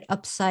turned it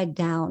upside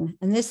down,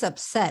 and this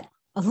upset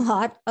a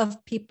lot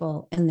of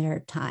people in their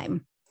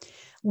time.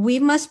 We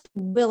must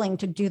be willing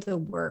to do the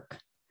work,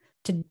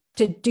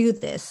 to do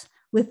this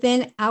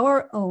within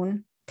our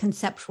own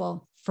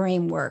conceptual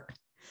framework,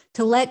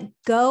 to let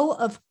go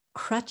of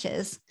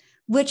crutches,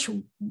 which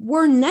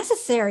were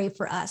necessary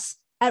for us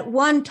at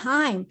one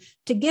time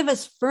to give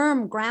us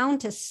firm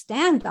ground to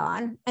stand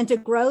on and to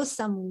grow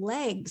some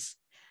legs.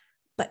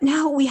 But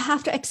now we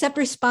have to accept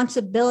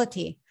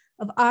responsibility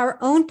of our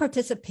own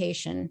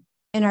participation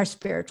in our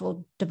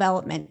spiritual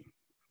development.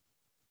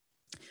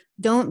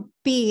 Don't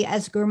be,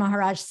 as Guru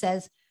Maharaj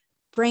says,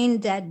 brain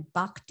dead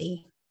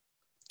bhakti.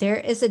 There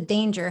is a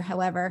danger,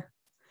 however,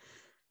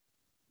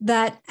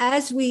 that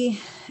as we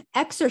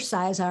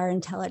exercise our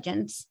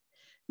intelligence,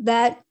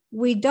 that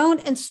we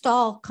don't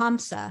install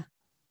Kamsa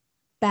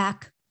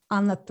back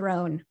on the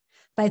throne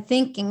by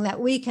thinking that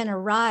we can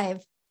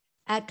arrive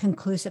at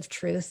conclusive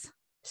truth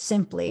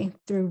simply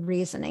through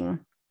reasoning.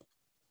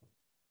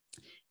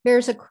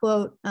 Here's a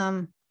quote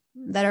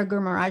that our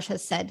Guru Maharaj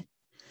has said,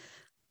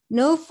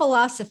 no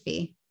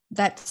philosophy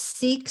that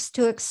seeks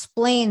to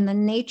explain the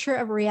nature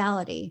of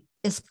reality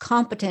is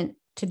competent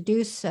to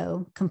do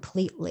so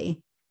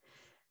completely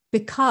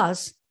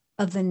because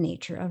of the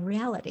nature of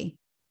reality.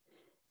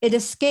 It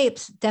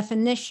escapes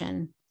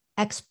definition,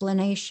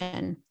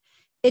 explanation.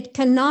 It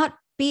cannot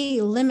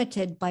be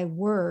limited by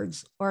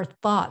words or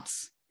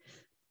thoughts.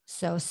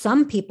 So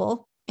some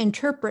people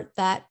interpret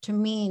that to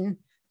mean,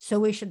 so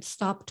we should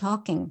stop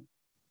talking.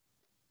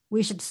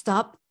 We should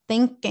stop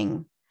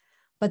thinking.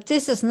 But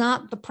this is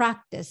not the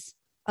practice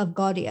of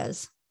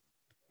Gaudiyas.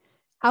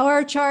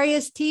 Our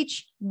acharyas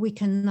teach we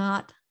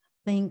cannot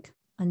think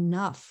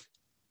enough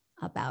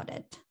about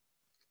it.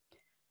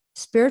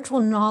 Spiritual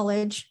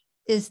knowledge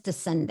is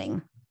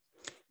descending.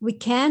 We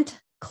can't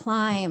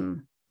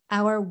climb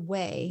our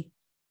way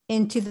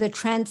into the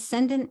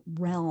transcendent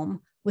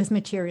realm with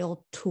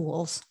material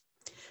tools.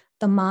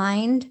 The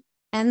mind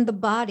and the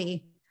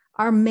body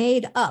are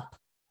made up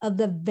of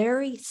the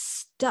very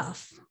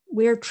stuff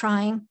we're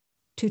trying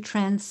to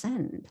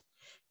transcend.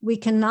 We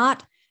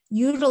cannot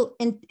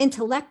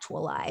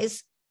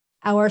intellectualize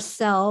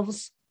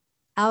ourselves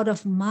out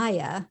of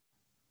Maya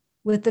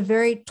with the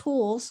very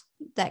tools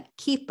that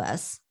keep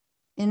us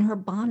in her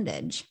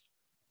bondage.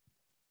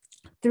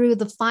 Through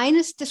the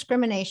finest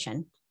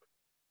discrimination,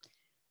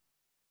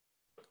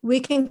 we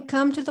can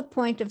come to the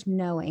point of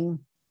knowing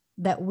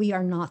that we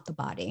are not the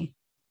body,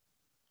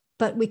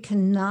 but we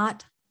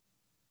cannot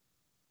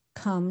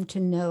come to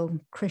know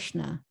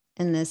Krishna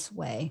in this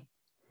way.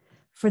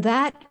 For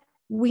that,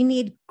 we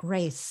need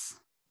grace.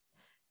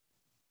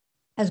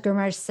 As Guru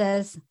Maharaj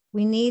says,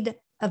 we need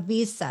a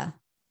visa,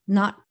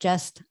 not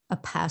just a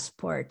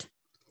passport.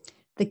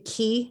 The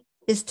key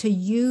is to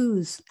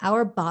use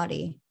our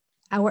body,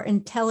 our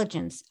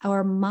intelligence,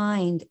 our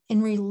mind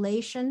in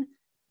relation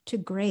to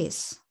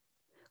grace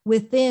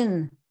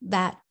within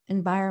that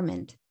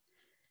environment.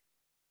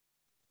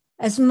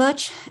 As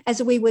much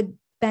as we would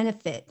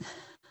benefit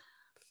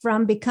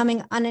from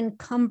becoming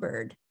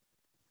unencumbered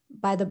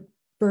by the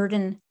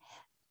burden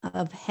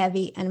of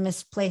heavy and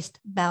misplaced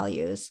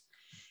values,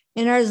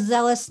 in our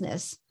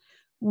zealousness,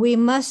 we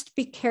must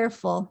be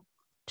careful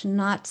to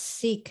not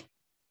seek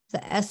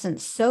the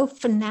essence so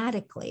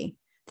fanatically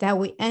that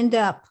we end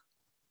up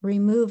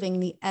removing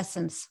the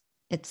essence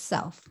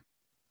itself,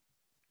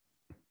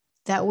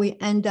 that we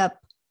end up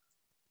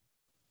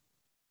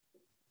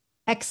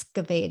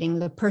excavating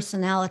the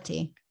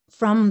personality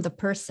from the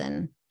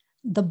person,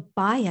 the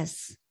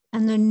bias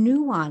and the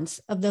nuance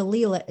of the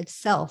Leela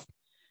itself,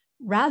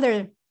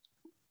 rather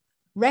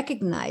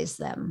recognize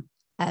them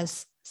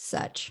as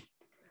such.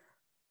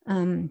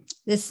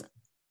 This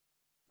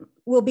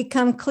will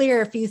become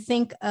clear if you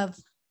think of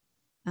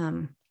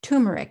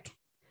turmeric.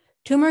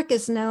 Turmeric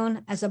is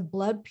known as a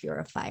blood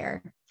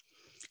purifier,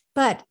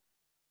 but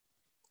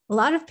a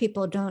lot of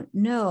people don't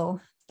know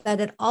that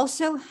it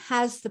also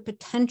has the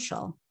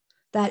potential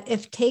that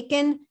if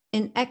taken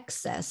in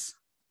excess,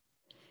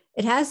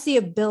 it has the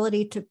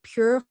ability to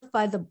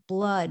purify the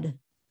blood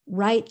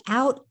right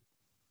out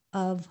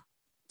of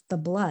the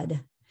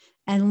blood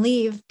and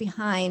leave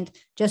behind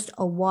just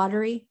a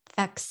watery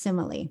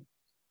facsimile.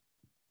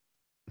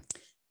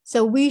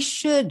 So we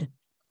should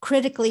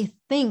critically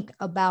think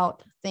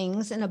about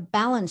things in a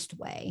balanced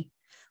way,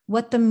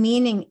 what the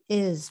meaning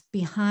is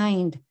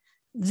behind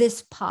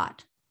this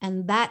pot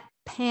and that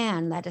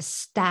pan that is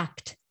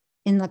stacked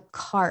in the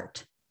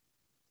cart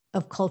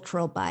of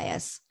cultural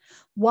bias.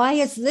 Why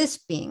is this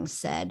being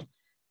said?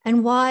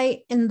 And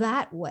why in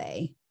that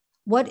way?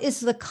 What is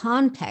the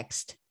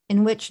context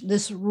in which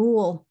this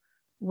rule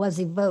was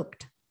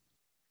evoked?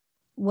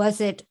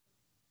 Was it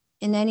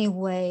in any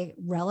way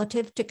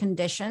relative to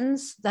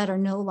conditions that are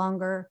no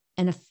longer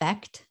in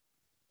effect?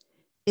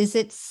 Is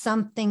it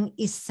something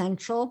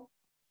essential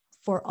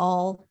for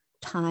all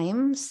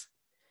times?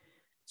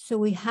 So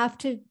we have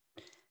to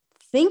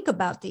think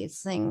about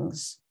these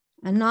things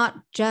and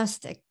not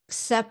just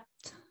accept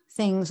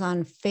things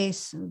on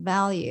face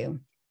value.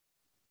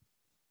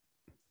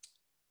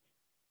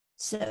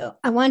 So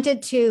I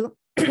wanted to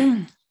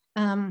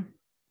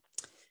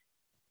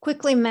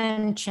quickly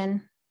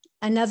mention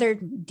another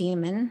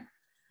demon,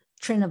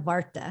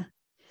 Trinavarta,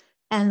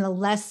 and the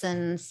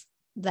lessons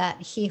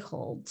that he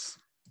holds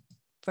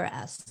for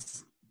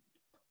us.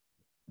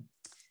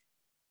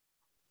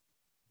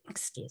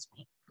 Excuse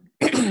me.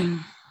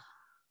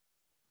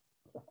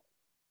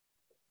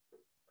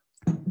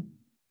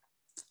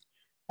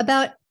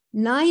 About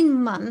 9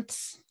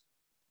 months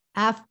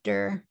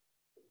after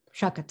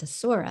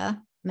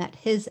Shakatasura met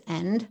his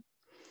end,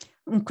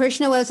 when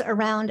Krishna was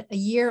around a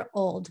year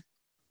old,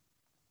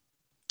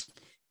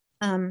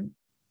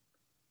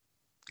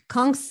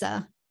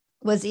 Kamsa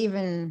was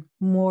even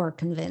more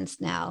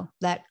convinced now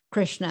that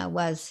Krishna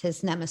was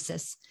his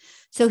nemesis.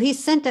 So he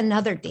sent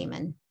another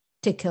demon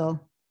to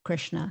kill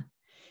Krishna.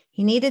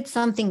 He needed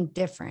something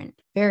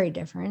different, very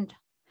different.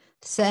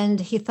 And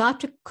he thought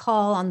to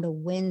call on the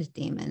wind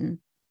demon,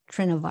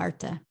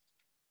 Trinavarta.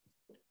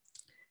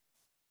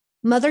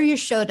 Mother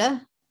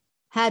Yashoda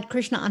had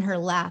Krishna on her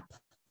lap,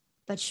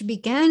 but she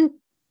began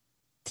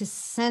to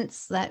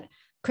sense that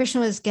Krishna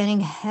was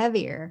getting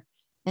heavier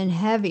and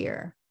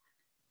heavier,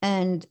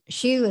 and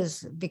she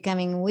was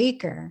becoming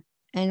weaker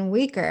and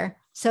weaker.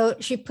 So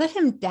she put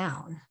him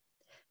down.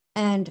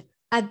 And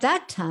at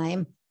that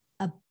time,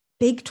 a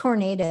big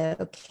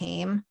tornado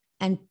came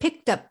and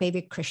picked up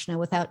baby Krishna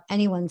without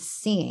anyone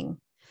seeing.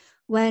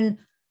 When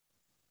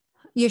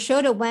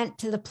Yashoda went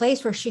to the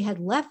place where she had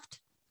left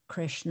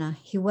Krishna,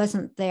 he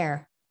wasn't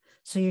there.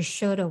 So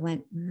Yashoda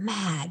went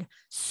mad,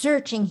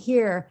 searching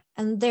here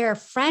and there,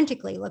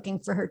 frantically looking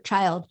for her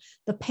child.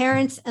 The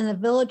parents and the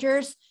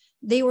villagers,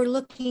 they were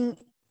looking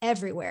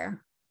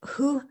everywhere.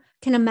 Who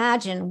can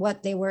imagine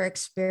what they were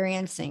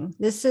experiencing?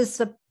 This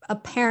is a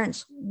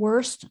parent's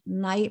worst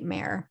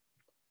nightmare.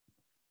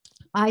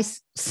 I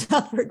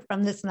suffered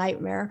from this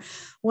nightmare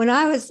when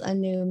I was a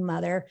new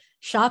mother.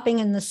 Shopping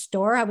in the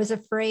store, I was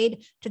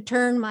afraid to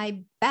turn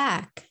my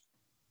back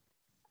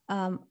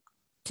to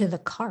the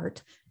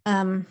cart,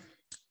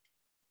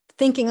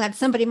 thinking that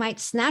somebody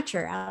might snatch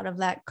her out of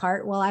that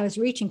cart while I was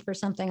reaching for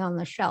something on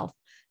the shelf.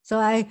 So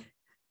I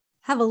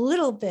have a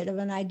little bit of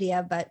an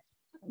idea, but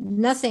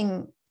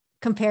nothing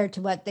compared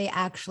to what they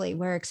actually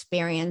were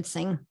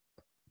experiencing.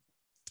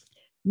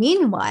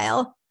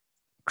 Meanwhile,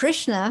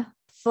 Krishna,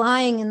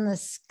 flying in the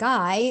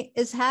sky,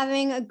 is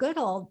having a good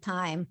old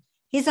time.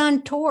 He's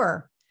on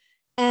tour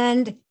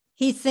and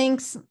he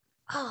thinks,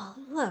 oh,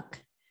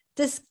 look,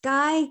 this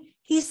guy,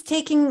 he's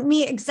taking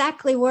me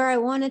exactly where I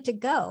wanted to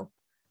go.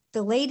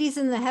 The ladies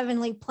in the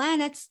heavenly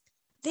planets,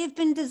 they've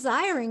been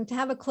desiring to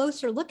have a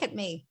closer look at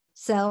me.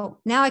 So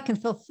now I can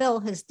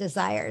fulfill his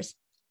desires.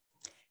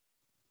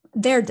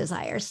 Their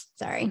desires,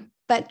 sorry.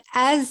 But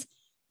as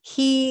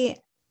he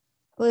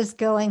was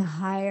going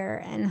higher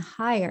and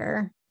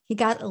higher, he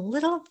got a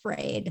little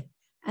afraid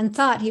and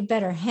thought he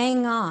better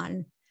hang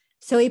on.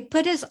 So he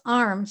put his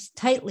arms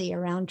tightly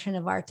around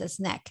Trinavarta's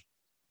neck.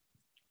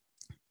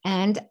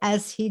 And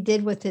as he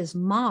did with his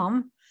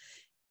mom,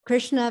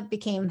 Krishna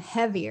became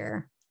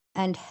heavier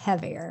and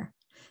heavier,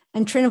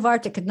 and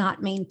Trinavarta could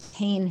not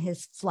maintain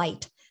his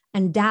flight.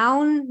 And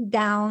down,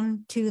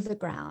 down to the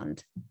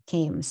ground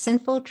came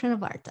sinful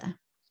Trinavarta.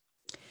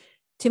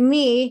 To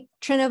me,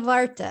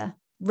 Trinavarta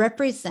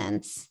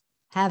represents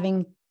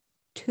having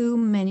too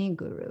many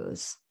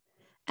gurus.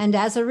 And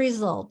as a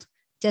result,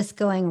 just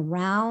going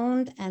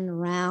round and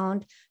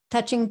round,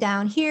 touching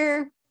down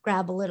here,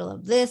 grab a little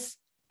of this,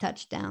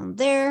 touch down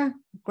there,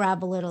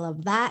 grab a little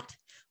of that,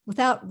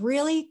 without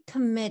really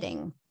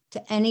committing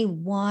to any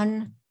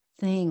one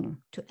thing,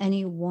 to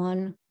any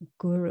one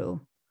guru,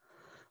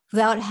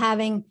 without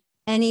having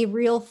any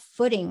real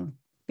footing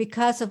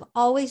because of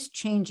always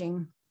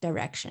changing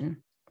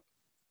direction.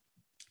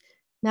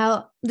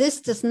 Now,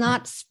 this does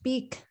not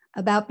speak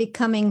about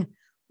becoming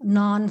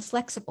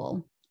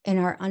non-flexible in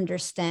our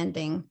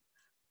understanding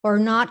or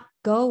not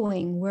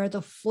going where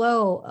the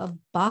flow of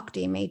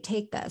bhakti may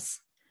take us.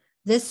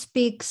 This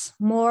speaks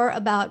more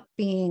about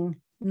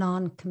being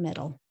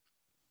non-committal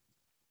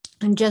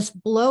and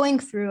just blowing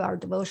through our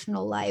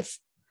devotional life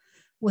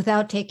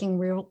without taking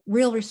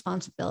real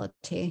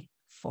responsibility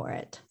for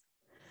it.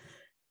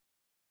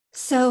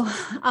 So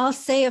I'll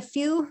say a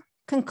few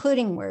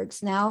concluding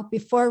words now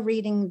before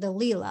reading the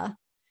Leela,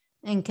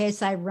 in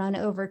case I run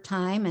over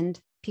time and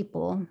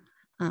people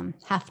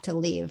have to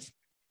leave.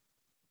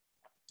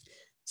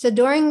 So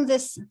during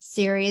this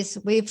series,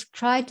 we've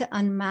tried to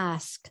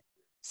unmask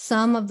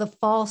some of the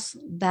false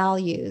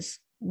values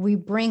we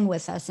bring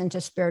with us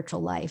into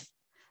spiritual life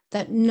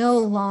that no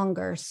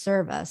longer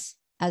serve us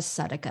as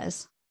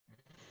sadhakas.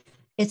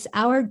 It's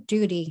our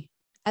duty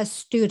as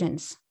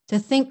students to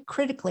think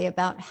critically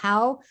about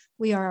how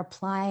we are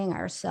applying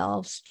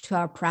ourselves to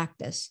our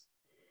practice.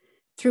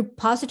 Through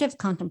positive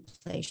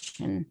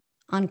contemplation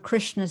on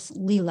Krishna's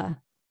Leela,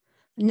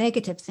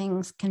 negative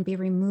things can be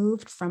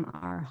removed from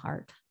our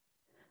heart.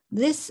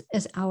 This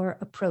is our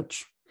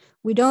approach.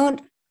 We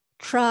don't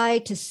try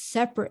to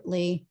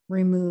separately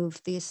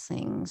remove these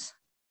things.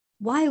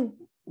 Why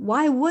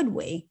would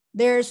we?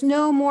 There's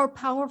no more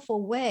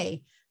powerful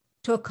way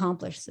to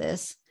accomplish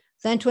this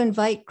than to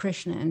invite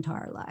Krishna into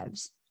our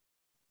lives.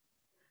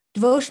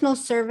 Devotional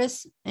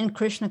service and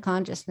Krishna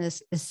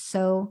consciousness is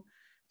so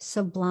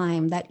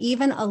sublime that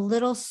even a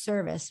little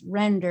service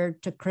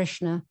rendered to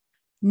Krishna,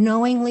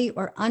 knowingly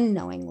or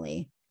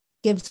unknowingly,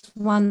 gives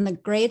one the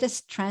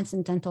greatest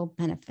transcendental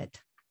benefit.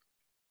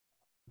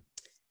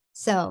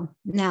 So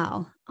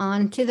now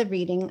on to the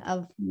reading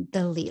of the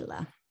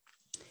Leela.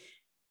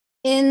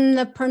 In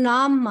the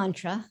Pranam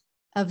mantra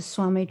of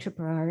Swami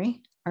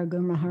Tripurari, our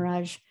Guru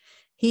Maharaj,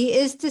 he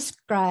is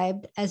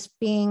described as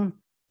being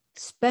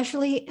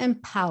specially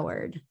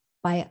empowered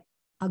by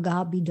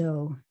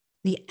Agabido,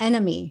 the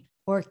enemy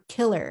or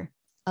killer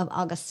of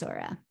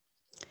Aghasura.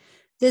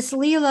 This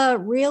Leela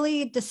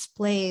really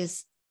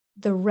displays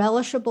the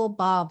relishable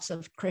bhavs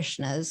of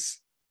Krishna's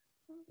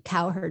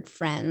cowherd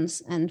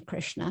friends and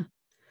Krishna.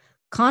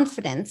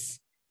 Confidence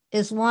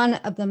is one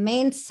of the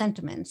main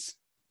sentiments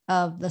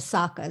of the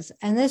Sakas,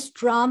 and this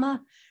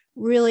drama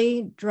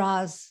really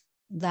draws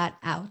that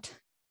out.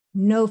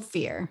 No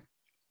fear.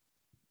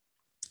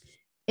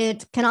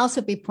 It can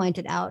also be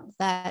pointed out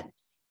that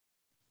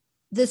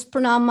this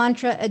Pranam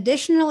mantra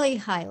additionally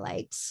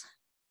highlights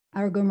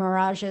our Guru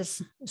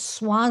Maharaj's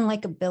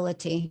swan-like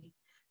ability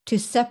to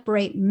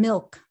separate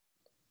milk,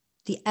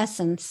 the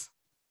essence,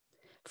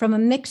 from a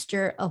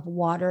mixture of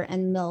water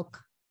and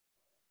milk,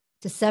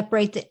 to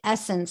separate the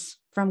essence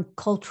from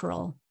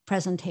cultural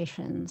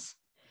presentations.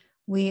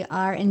 We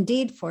are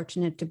indeed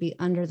fortunate to be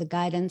under the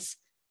guidance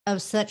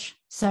of such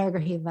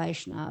Sargrahi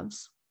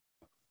Vaishnavas.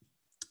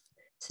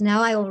 So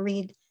now I will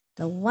read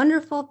the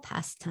wonderful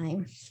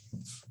pastime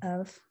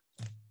of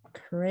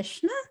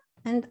Krishna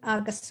and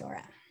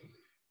Aghasura.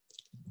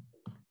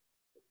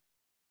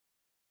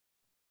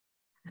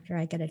 After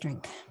I get a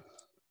drink.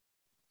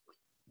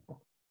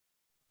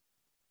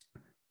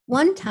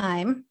 One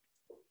time,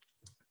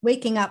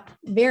 waking up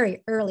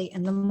very early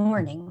in the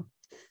morning,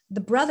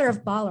 the brother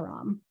of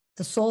Balaram,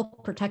 the sole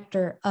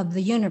protector of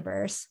the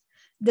universe,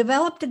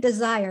 developed a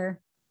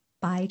desire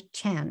by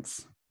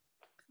chance.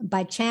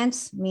 By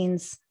chance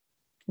means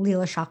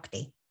Leela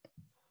Shakti.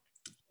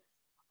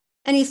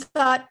 And he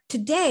thought,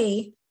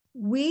 today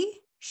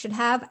we should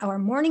have our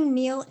morning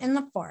meal in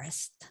the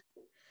forest.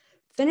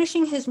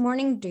 Finishing his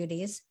morning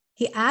duties,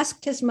 he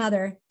asked his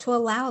mother to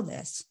allow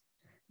this.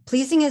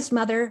 Pleasing his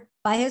mother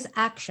by his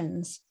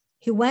actions,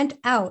 he went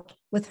out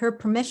with her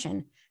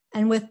permission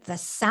and with the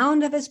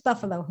sound of his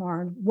buffalo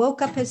horn,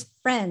 woke up his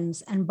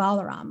friends and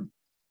Balaram.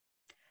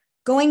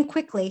 Going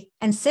quickly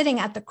and sitting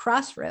at the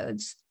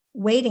crossroads,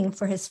 waiting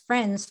for his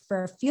friends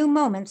for a few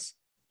moments,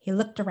 he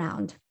looked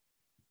around.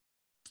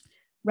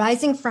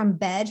 Rising from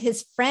bed,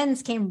 his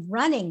friends came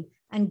running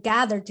and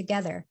gathered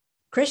together.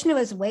 Krishna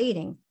was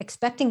waiting,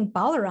 expecting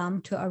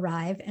Balaram to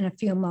arrive in a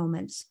few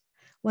moments.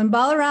 When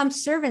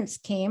Balaram's servants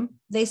came,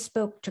 they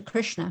spoke to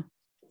Krishna.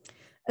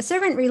 A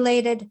servant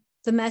related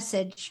the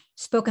message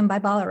spoken by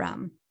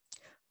Balaram.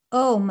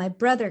 Oh, my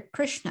brother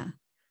Krishna,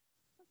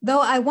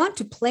 Though I want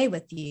to play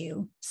with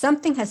you,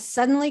 something has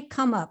suddenly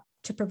come up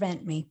to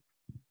prevent me.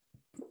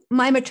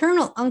 My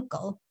maternal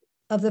uncle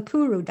of the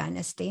Puru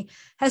dynasty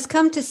has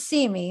come to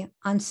see me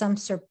on some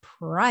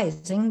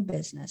surprising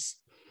business.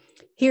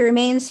 He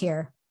remains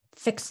here,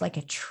 fixed like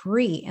a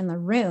tree in the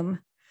room.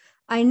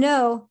 I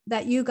know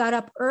that you got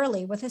up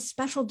early with a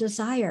special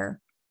desire.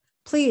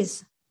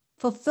 Please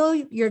fulfill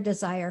your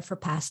desire for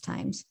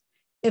pastimes.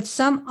 If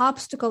some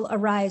obstacle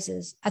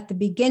arises at the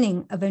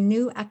beginning of a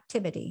new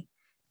activity,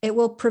 it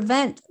will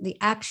prevent the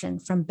action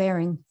from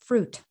bearing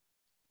fruit.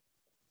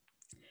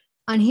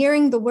 On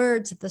hearing the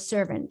words of the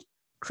servant,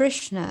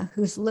 Krishna,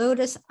 whose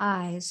lotus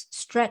eyes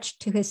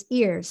stretched to his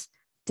ears,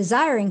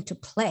 desiring to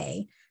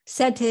play,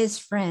 said to his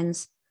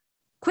friends,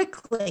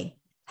 "Quickly,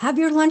 have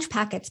your lunch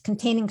packets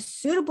containing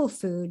suitable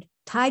food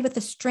tied with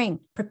a string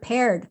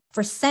prepared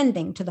for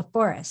sending to the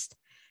forest.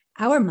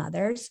 Our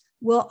mothers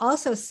will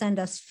also send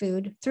us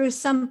food through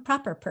some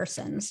proper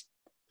persons."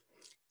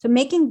 So,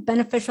 making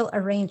beneficial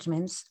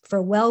arrangements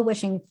for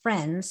well-wishing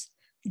friends,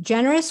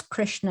 generous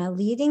Krishna,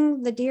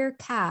 leading the dear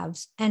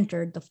calves,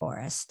 entered the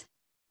forest.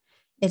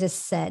 It is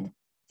said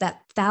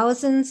that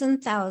thousands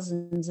and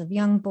thousands of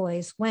young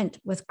boys went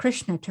with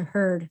Krishna to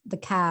herd the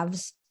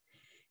calves.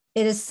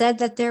 It is said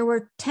that there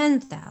were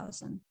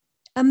 10,000,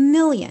 a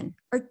million,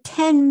 or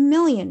 10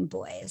 million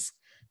boys.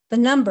 The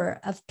number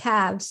of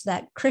calves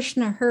that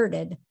Krishna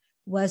herded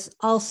was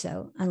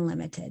also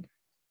unlimited.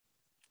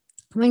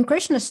 When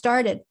Krishna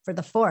started for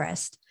the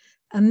forest,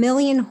 a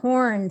million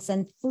horns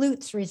and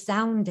flutes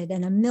resounded,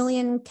 and a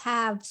million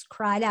calves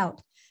cried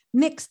out,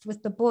 mixed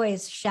with the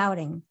boys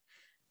shouting.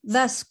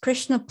 Thus,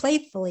 Krishna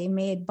playfully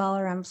made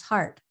Balaram's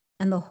heart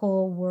and the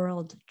whole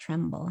world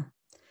tremble.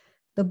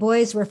 The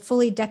boys were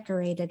fully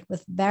decorated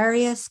with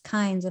various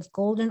kinds of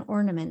golden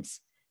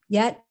ornaments,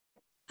 yet,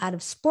 out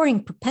of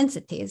sporting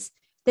propensities,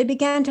 they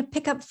began to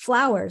pick up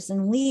flowers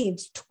and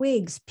leaves,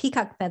 twigs,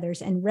 peacock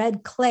feathers, and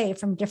red clay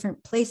from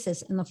different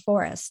places in the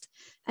forest,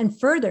 and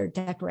further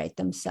decorate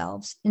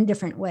themselves in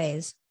different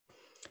ways.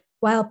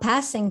 While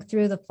passing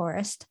through the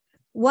forest,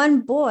 one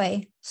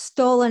boy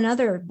stole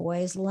another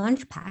boy's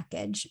lunch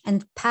package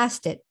and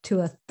passed it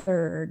to a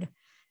third.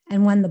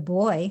 And when the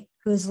boy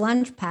whose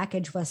lunch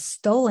package was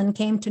stolen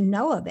came to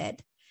know of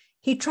it,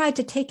 he tried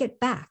to take it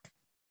back,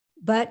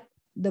 but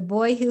the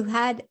boy who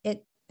had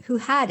it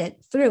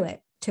threw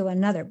it to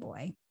another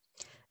boy.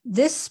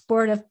 This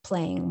sport of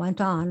playing went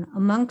on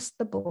amongst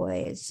the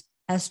boys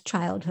as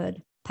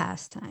childhood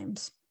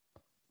pastimes.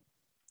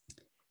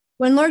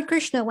 When Lord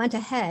Krishna went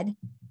ahead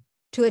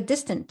to a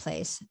distant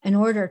place in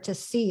order to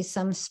see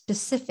some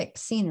specific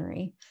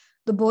scenery,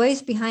 the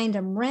boys behind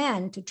him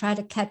ran to try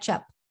to catch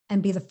up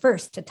and be the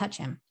first to touch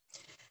him.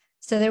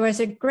 So there was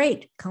a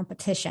great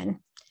competition.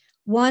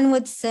 One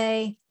would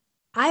say,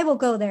 "I will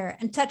go there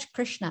and touch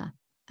Krishna."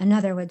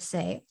 Another would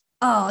say,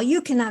 "Oh,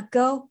 you cannot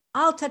go.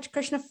 I'll touch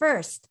Krishna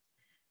first."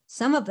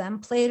 Some of them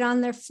played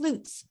on their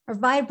flutes or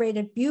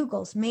vibrated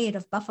bugles made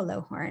of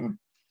buffalo horn.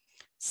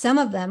 Some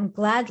of them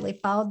gladly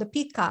followed the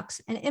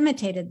peacocks and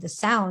imitated the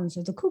sounds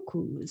of the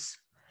cuckoos.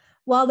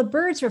 While the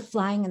birds were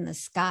flying in the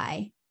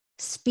sky,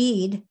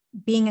 speed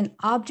being an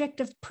object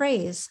of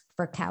praise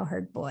for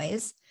cowherd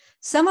boys,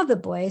 some of the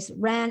boys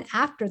ran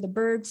after the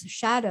birds'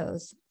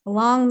 shadows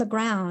along the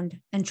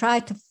ground and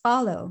tried to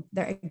follow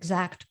their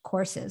exact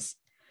courses.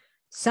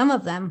 Some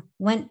of them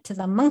went to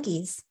the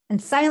monkeys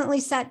and silently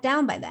sat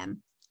down by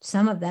them.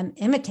 Some of them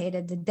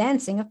imitated the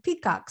dancing of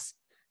peacocks.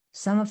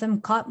 Some of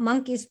them caught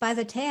monkeys by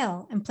the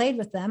tail and played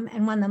with them,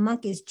 and when the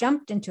monkeys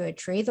jumped into a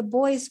tree, the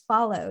boys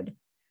followed.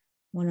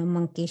 When a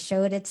monkey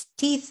showed its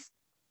teeth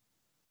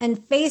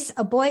and face,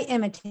 a boy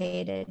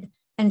imitated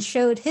and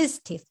showed his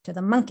teeth to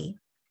the monkey.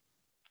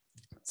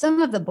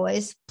 Some of the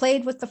boys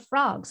played with the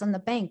frogs on the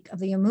bank of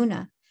the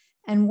Yamuna,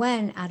 and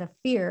when, out of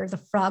fear, the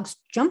frogs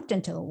jumped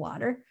into the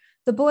water,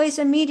 the boys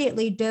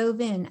immediately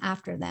dove in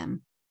after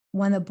them.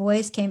 When the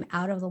boys came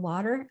out of the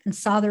water and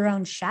saw their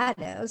own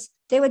shadows,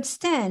 they would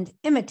stand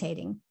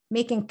imitating,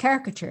 making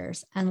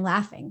caricatures and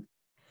laughing.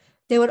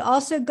 They would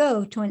also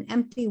go to an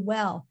empty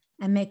well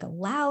and make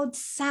loud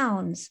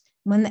sounds.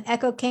 When the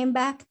echo came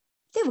back,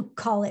 they would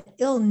call it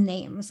ill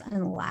names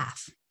and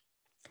laugh.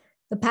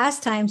 The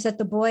pastimes that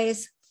the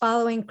boys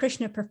following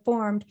Krishna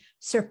performed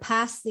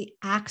surpassed the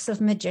acts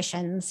of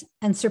magicians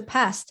and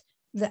surpassed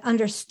the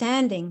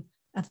understanding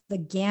of the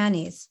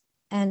Gyanis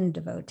and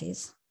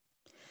devotees.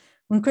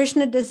 When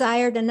Krishna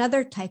desired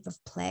another type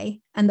of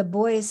play, and the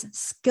boys,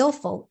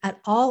 skillful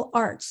at all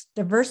arts,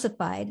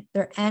 diversified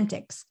their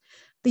antics,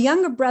 the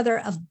younger brother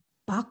of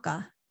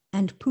Baka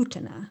and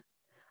Putana,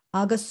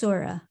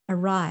 Aghasura,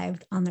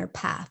 arrived on their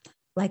path,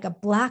 like a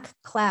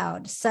black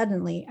cloud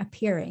suddenly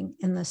appearing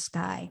in the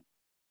sky.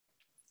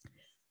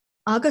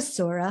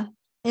 Aghasura,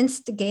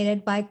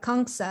 instigated by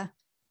Kamsa,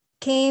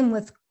 came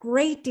with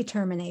great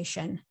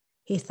determination.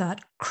 He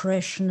thought,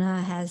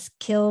 "Krishna has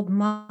killed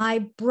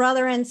my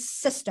brother and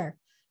sister.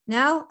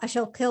 Now I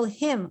shall kill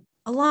him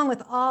along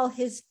with all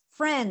his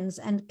friends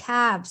and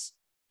calves."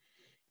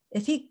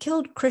 If he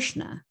killed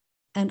Krishna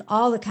and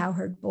all the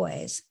cowherd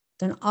boys,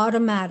 then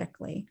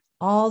automatically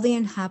all the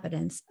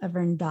inhabitants of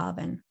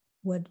Vrindavan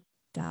would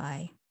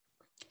die.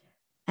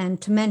 And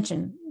to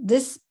mention,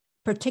 this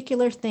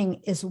particular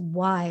thing is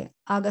why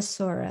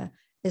Aghasura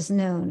is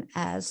known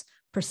as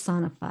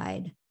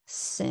personified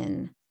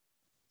sin.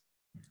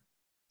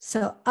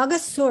 So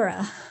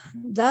Aghasura,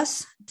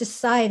 thus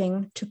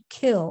deciding to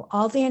kill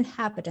all the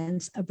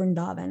inhabitants of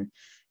Vrindavan,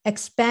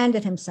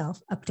 expanded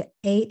himself up to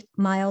 8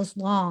 miles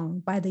long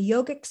by the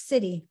yogic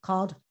city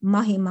called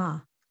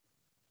Mahima.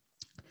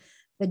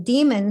 The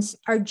demons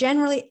are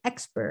generally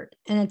expert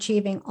in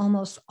achieving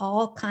almost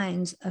all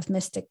kinds of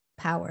mystic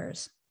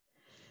powers.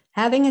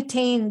 Having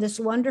attained this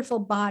wonderful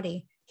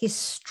body, he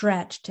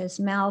stretched his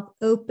mouth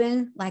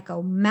open like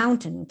a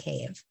mountain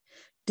cave,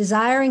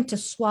 desiring to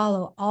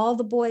swallow all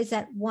the boys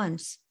at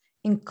once,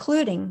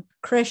 including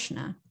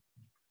Krishna.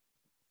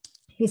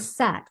 He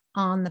sat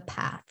on the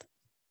path.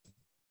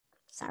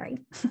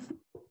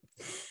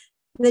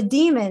 The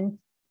demon,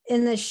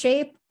 in the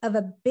shape of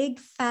a big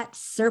fat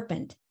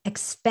serpent,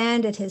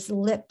 expanded his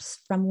lips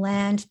from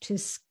land to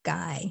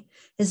sky.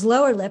 His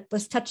lower lip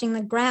was touching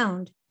the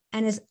ground,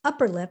 and his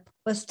upper lip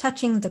was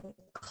touching the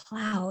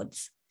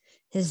clouds.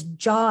 His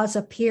jaws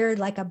appeared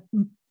like a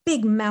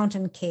big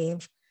mountain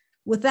cave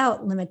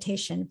without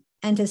limitation,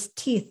 and his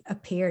teeth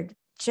appeared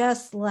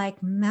just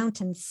like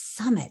mountain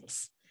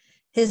summits.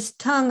 His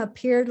tongue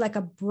appeared like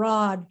a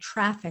broad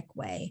traffic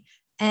way,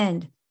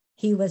 and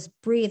he was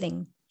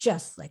breathing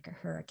just like a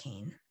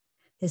hurricane.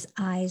 His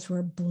eyes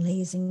were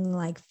blazing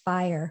like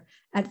fire.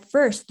 At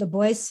first, the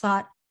boys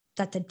thought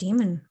that the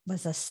demon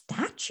was a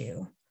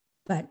statue,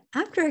 but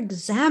after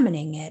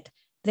examining it,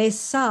 they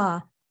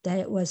saw that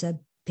it was a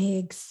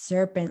big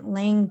serpent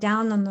laying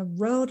down on the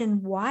road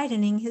and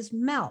widening his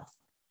mouth.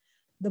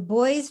 The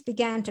boys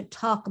began to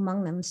talk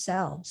among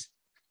themselves.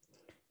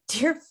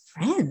 "Dear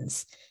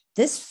friends,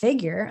 this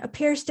figure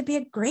appears to be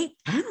a great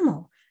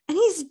animal, and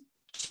he's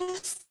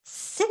just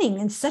sitting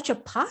in such a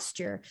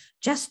posture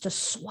just to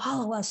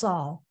swallow us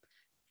all.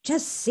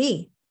 Just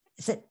see,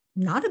 is it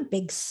not a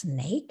big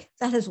snake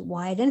that has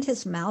widened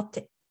his mouth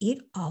to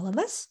eat all of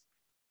us?"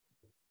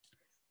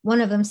 One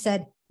of them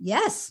said,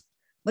 "Yes,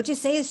 what you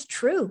say is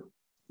true.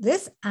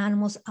 This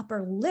animal's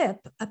upper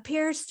lip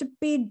appears to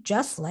be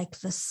just like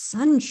the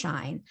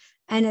sunshine,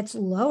 and its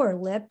lower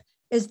lip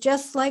is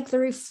just like the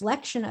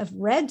reflection of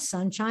red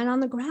sunshine on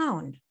the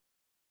ground.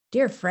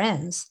 Dear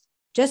friends,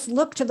 just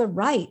look to the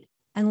right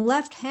and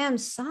left-hand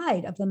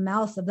side of the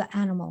mouth of the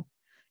animal.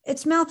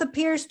 Its mouth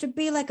appears to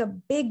be like a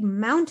big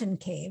mountain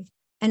cave,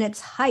 and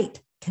its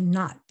height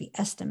cannot be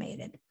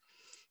estimated.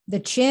 The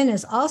chin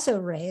is also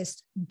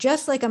raised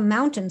just like a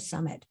mountain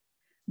summit.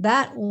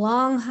 That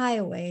long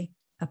highway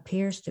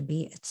appears to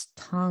be its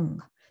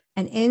tongue,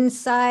 and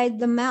inside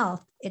the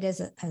mouth, it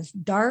is as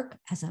dark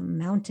as a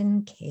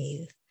mountain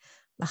cave.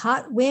 The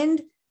hot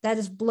wind that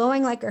is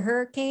blowing like a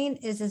hurricane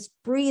is his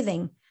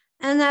breathing,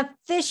 and that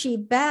fishy,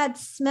 bad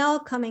smell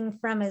coming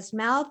from his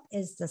mouth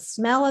is the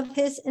smell of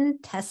his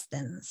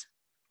intestines."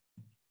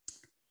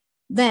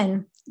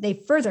 Then they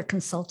further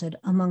consulted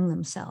among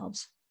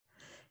themselves.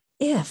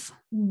 "If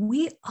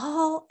we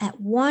all at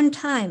one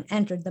time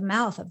entered the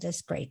mouth of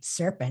this great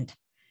serpent,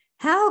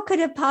 how could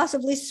it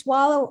possibly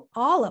swallow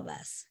all of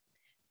us?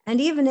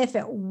 And even if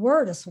it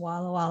were to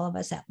swallow all of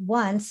us at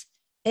once,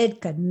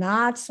 it could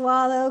not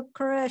swallow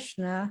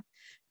Krishna.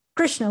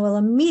 Krishna will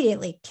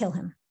immediately kill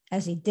him,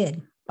 as he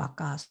did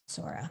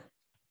Bakasura."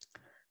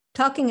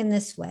 Talking in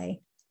this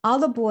way, all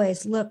the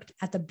boys looked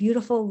at the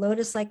beautiful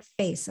lotus-like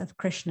face of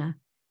Krishna,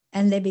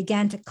 and they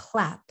began to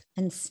clap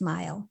and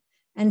smile.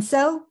 And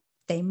so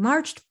they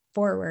marched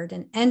forward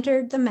and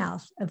entered the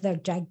mouth of the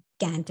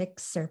gigantic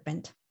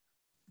serpent.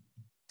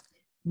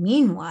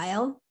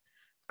 Meanwhile,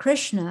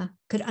 Krishna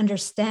could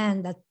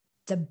understand that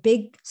the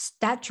big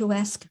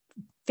statuesque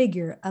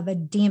figure of a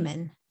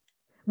demon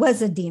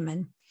was a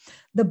demon.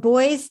 The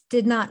boys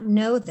did not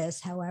know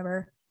this,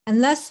 however,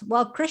 and thus,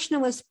 while Krishna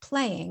was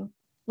planning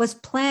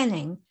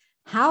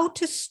how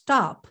to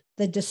stop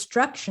the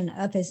destruction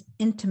of his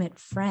intimate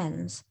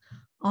friends,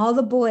 all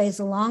the boys,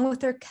 along with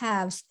their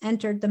calves,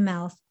 entered the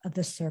mouth of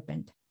the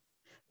serpent.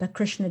 But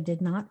Krishna did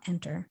not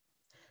enter.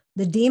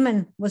 The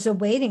demon was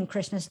awaiting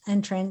Krishna's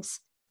entrance,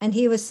 and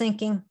he was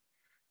thinking,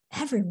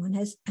 "Everyone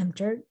has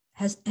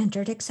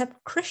entered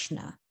except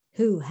Krishna,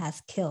 who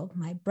has killed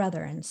my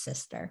brother and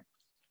sister."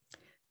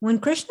 When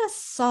Krishna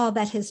saw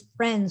that his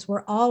friends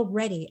were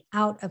already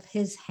out of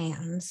his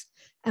hands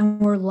and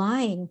were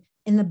lying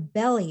in the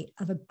belly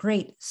of a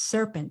great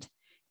serpent,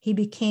 he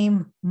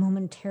became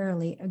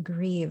momentarily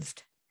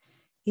aggrieved.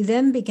 He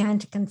then began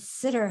to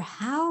consider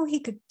how he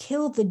could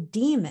kill the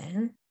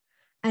demon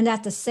and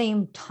at the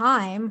same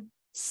time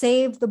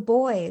save the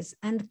boys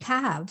and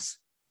calves.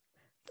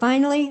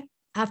 Finally,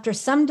 after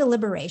some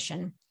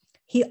deliberation,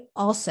 he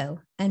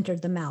also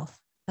entered the mouth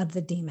of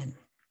the demon.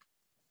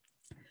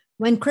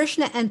 When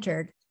Krishna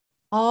entered,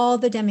 all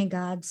the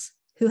demigods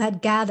who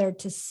had gathered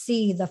to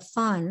see the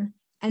fun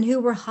and who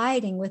were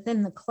hiding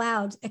within the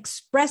clouds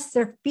expressed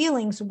their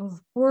feelings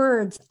with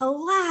words,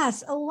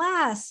 "Alas,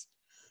 alas."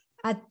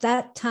 At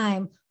that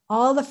time,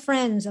 all the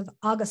friends of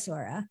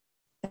Aghasura,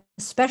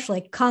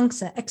 especially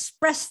Kamsa,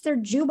 expressed their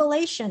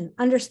jubilation,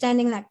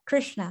 understanding that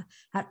Krishna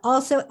had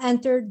also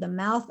entered the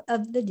mouth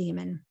of the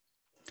demon.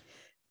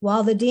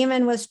 While the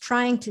demon was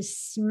trying to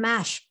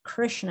smash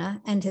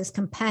Krishna and his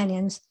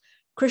companions,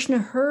 Krishna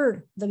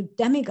heard the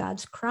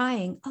demigods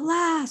crying,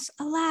 "Alas,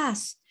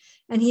 alas!"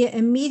 And he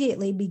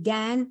immediately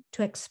began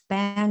to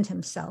expand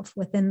himself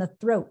within the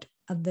throat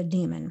of the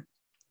demon.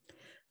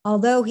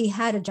 Although he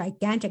had a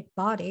gigantic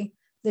body,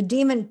 the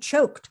demon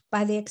choked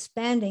by the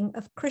expanding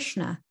of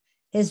Krishna.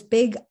 His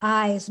big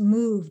eyes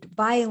moved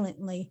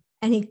violently,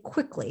 and he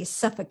quickly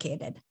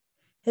suffocated.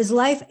 His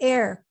life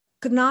air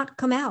could not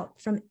come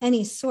out from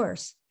any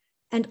source,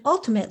 and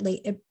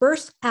ultimately it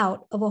burst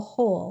out of a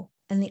hole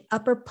in the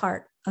upper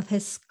part of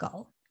his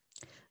skull.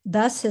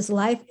 Thus his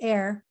life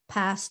air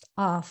passed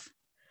off.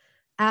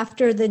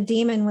 After the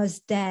demon was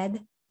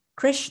dead,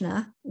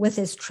 Krishna, with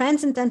his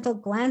transcendental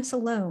glance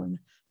alone,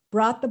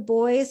 brought the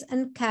boys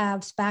and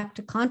calves back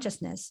to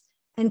consciousness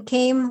and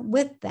came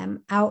with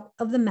them out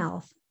of the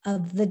mouth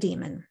of the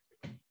demon.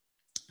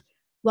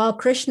 While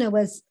Krishna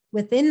was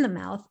within the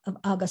mouth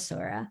of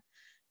Aghasura,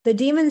 the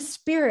demon's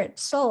spirit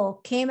soul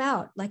came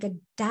out like a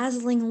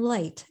dazzling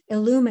light,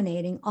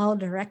 illuminating all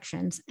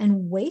directions,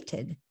 and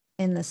waited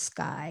in the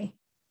sky.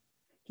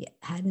 He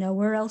had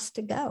nowhere else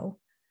to go.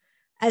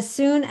 As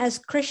soon as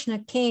Krishna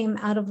came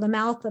out of the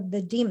mouth of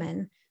the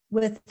demon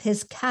with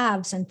his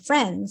calves and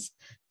friends,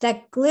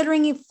 that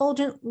glittering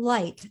effulgent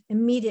light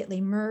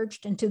immediately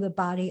merged into the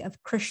body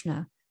of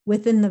Krishna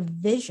within the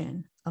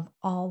vision of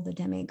all the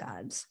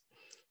demigods.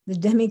 The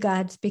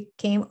demigods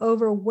became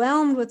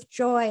overwhelmed with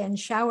joy and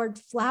showered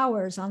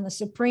flowers on the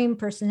Supreme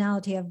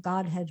Personality of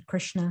Godhead,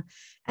 Krishna,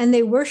 and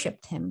they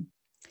worshiped him.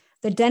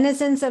 The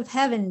denizens of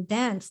heaven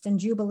danced in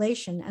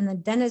jubilation, and the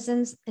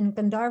denizens in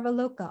Gandharva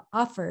Loka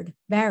offered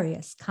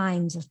various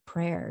kinds of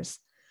prayers.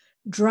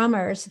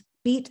 Drummers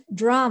beat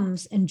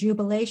drums in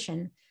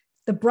jubilation.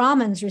 The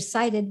Brahmins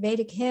recited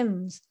Vedic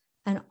hymns,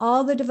 and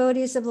all the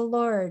devotees of the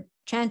Lord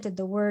chanted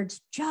the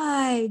words,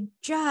 "Jai,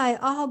 Jai,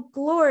 all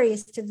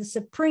glories to the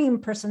Supreme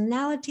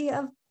Personality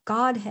of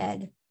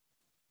Godhead."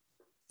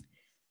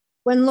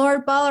 When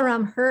Lord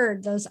Balaram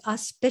heard those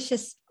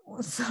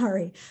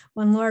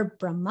when Lord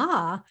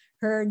Brahma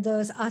heard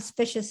those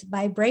auspicious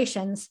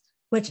vibrations,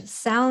 which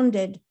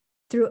sounded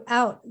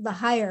throughout the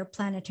higher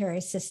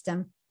planetary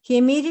system, he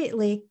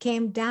immediately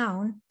came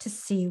down to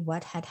see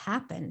what had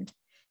happened.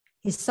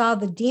 He saw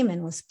the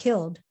demon was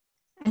killed,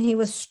 and he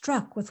was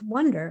struck with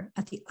wonder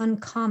at the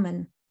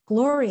uncommon,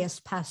 glorious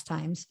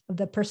pastimes of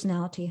the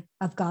personality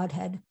of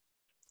Godhead.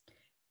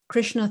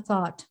 Krishna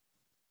thought,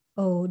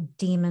 "O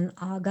demon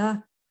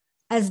Agha,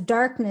 as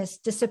darkness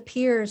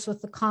disappears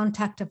with the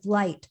contact of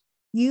light,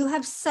 you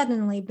have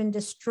suddenly been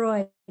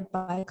destroyed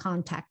by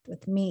contact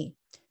with me.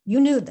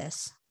 You knew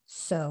this,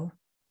 so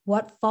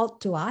what fault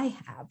do I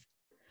have?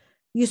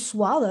 You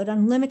swallowed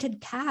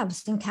unlimited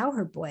calves and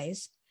cowherd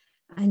boys,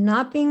 and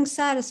not being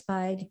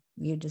satisfied,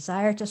 you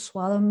desire to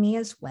swallow me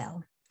as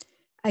well.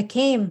 I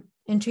came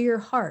into your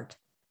heart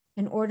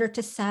in order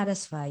to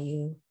satisfy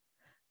you,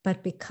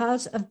 but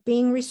because of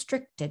being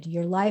restricted,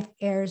 your life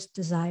airs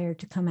desire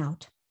to come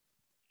out.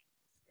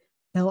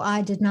 Though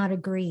I did not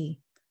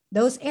agree,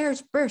 those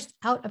airs burst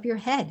out of your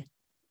head.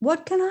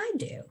 What can I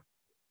do?"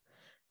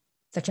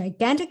 The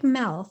gigantic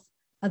mouth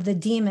of the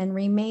demon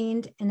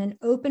remained in an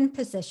open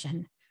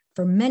position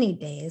for many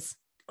days,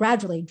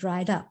 gradually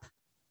dried up.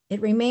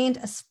 It remained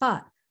a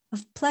spot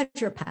of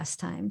pleasure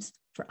pastimes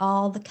for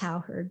all the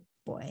cowherd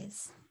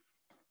boys.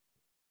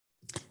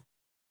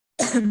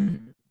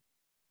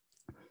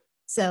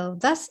 So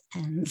thus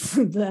ends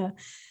the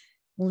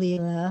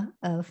Leela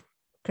of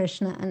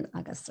Krishna and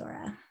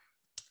Aghasura.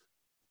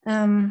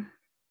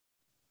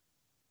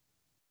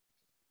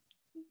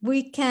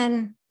 We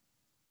can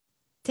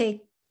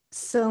take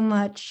so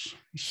much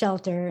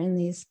shelter in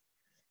these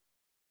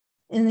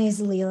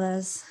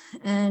Leelas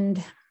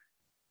and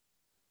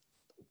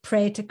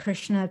pray to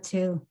Krishna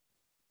to,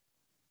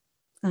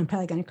 I'm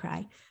probably going to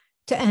cry,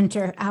 to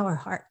enter our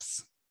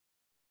hearts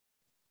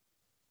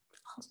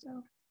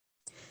also.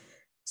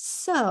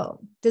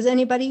 So, does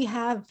anybody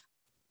have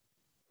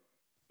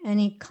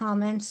any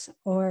comments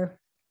or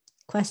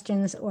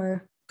questions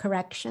or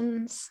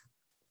corrections?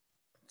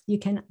 You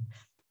can,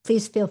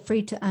 please feel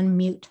free to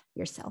unmute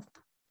yourself.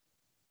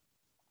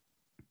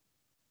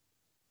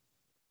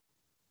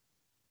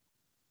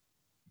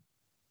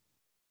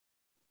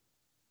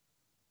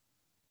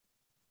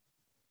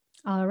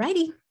 All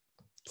righty.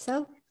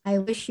 So I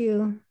wish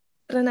you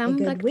a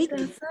good week.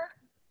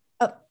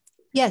 Oh,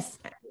 yes.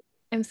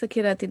 I'm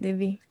Sakirati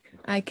Devi.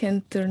 I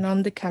can turn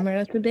on the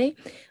camera today,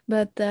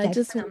 but I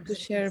just want to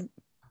share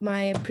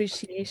my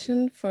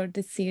appreciation for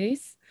the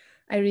series.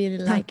 I really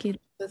like it.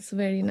 It was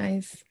very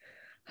nice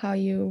how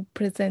you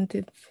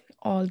presented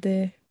all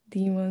the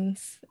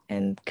demons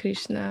and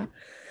Krishna.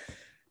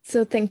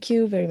 So thank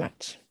you very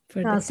much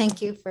for this.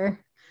 Thank you for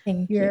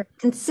your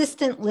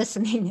consistent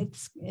listening.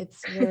 It's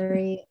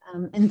very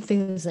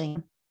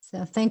enthusing.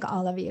 So thank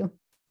all of you.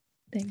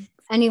 Thanks.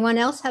 Anyone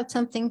else have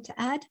something to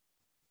add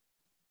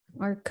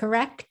or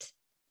correct?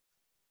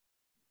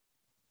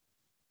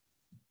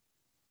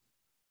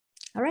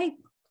 All right.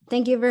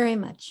 Thank you very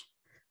much.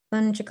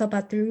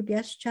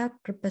 Panchakapatrubhyascha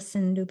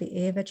kripasindubhi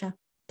evacha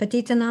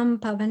patitanam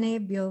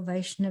pavanebhyo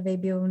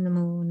vaishnavebhyo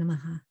namo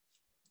namaha.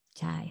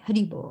 Jai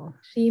Haribol.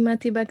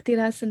 Srimati Bhakti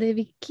Rasa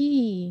Devi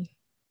ki.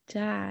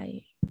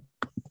 Jai.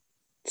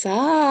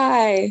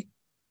 Jai.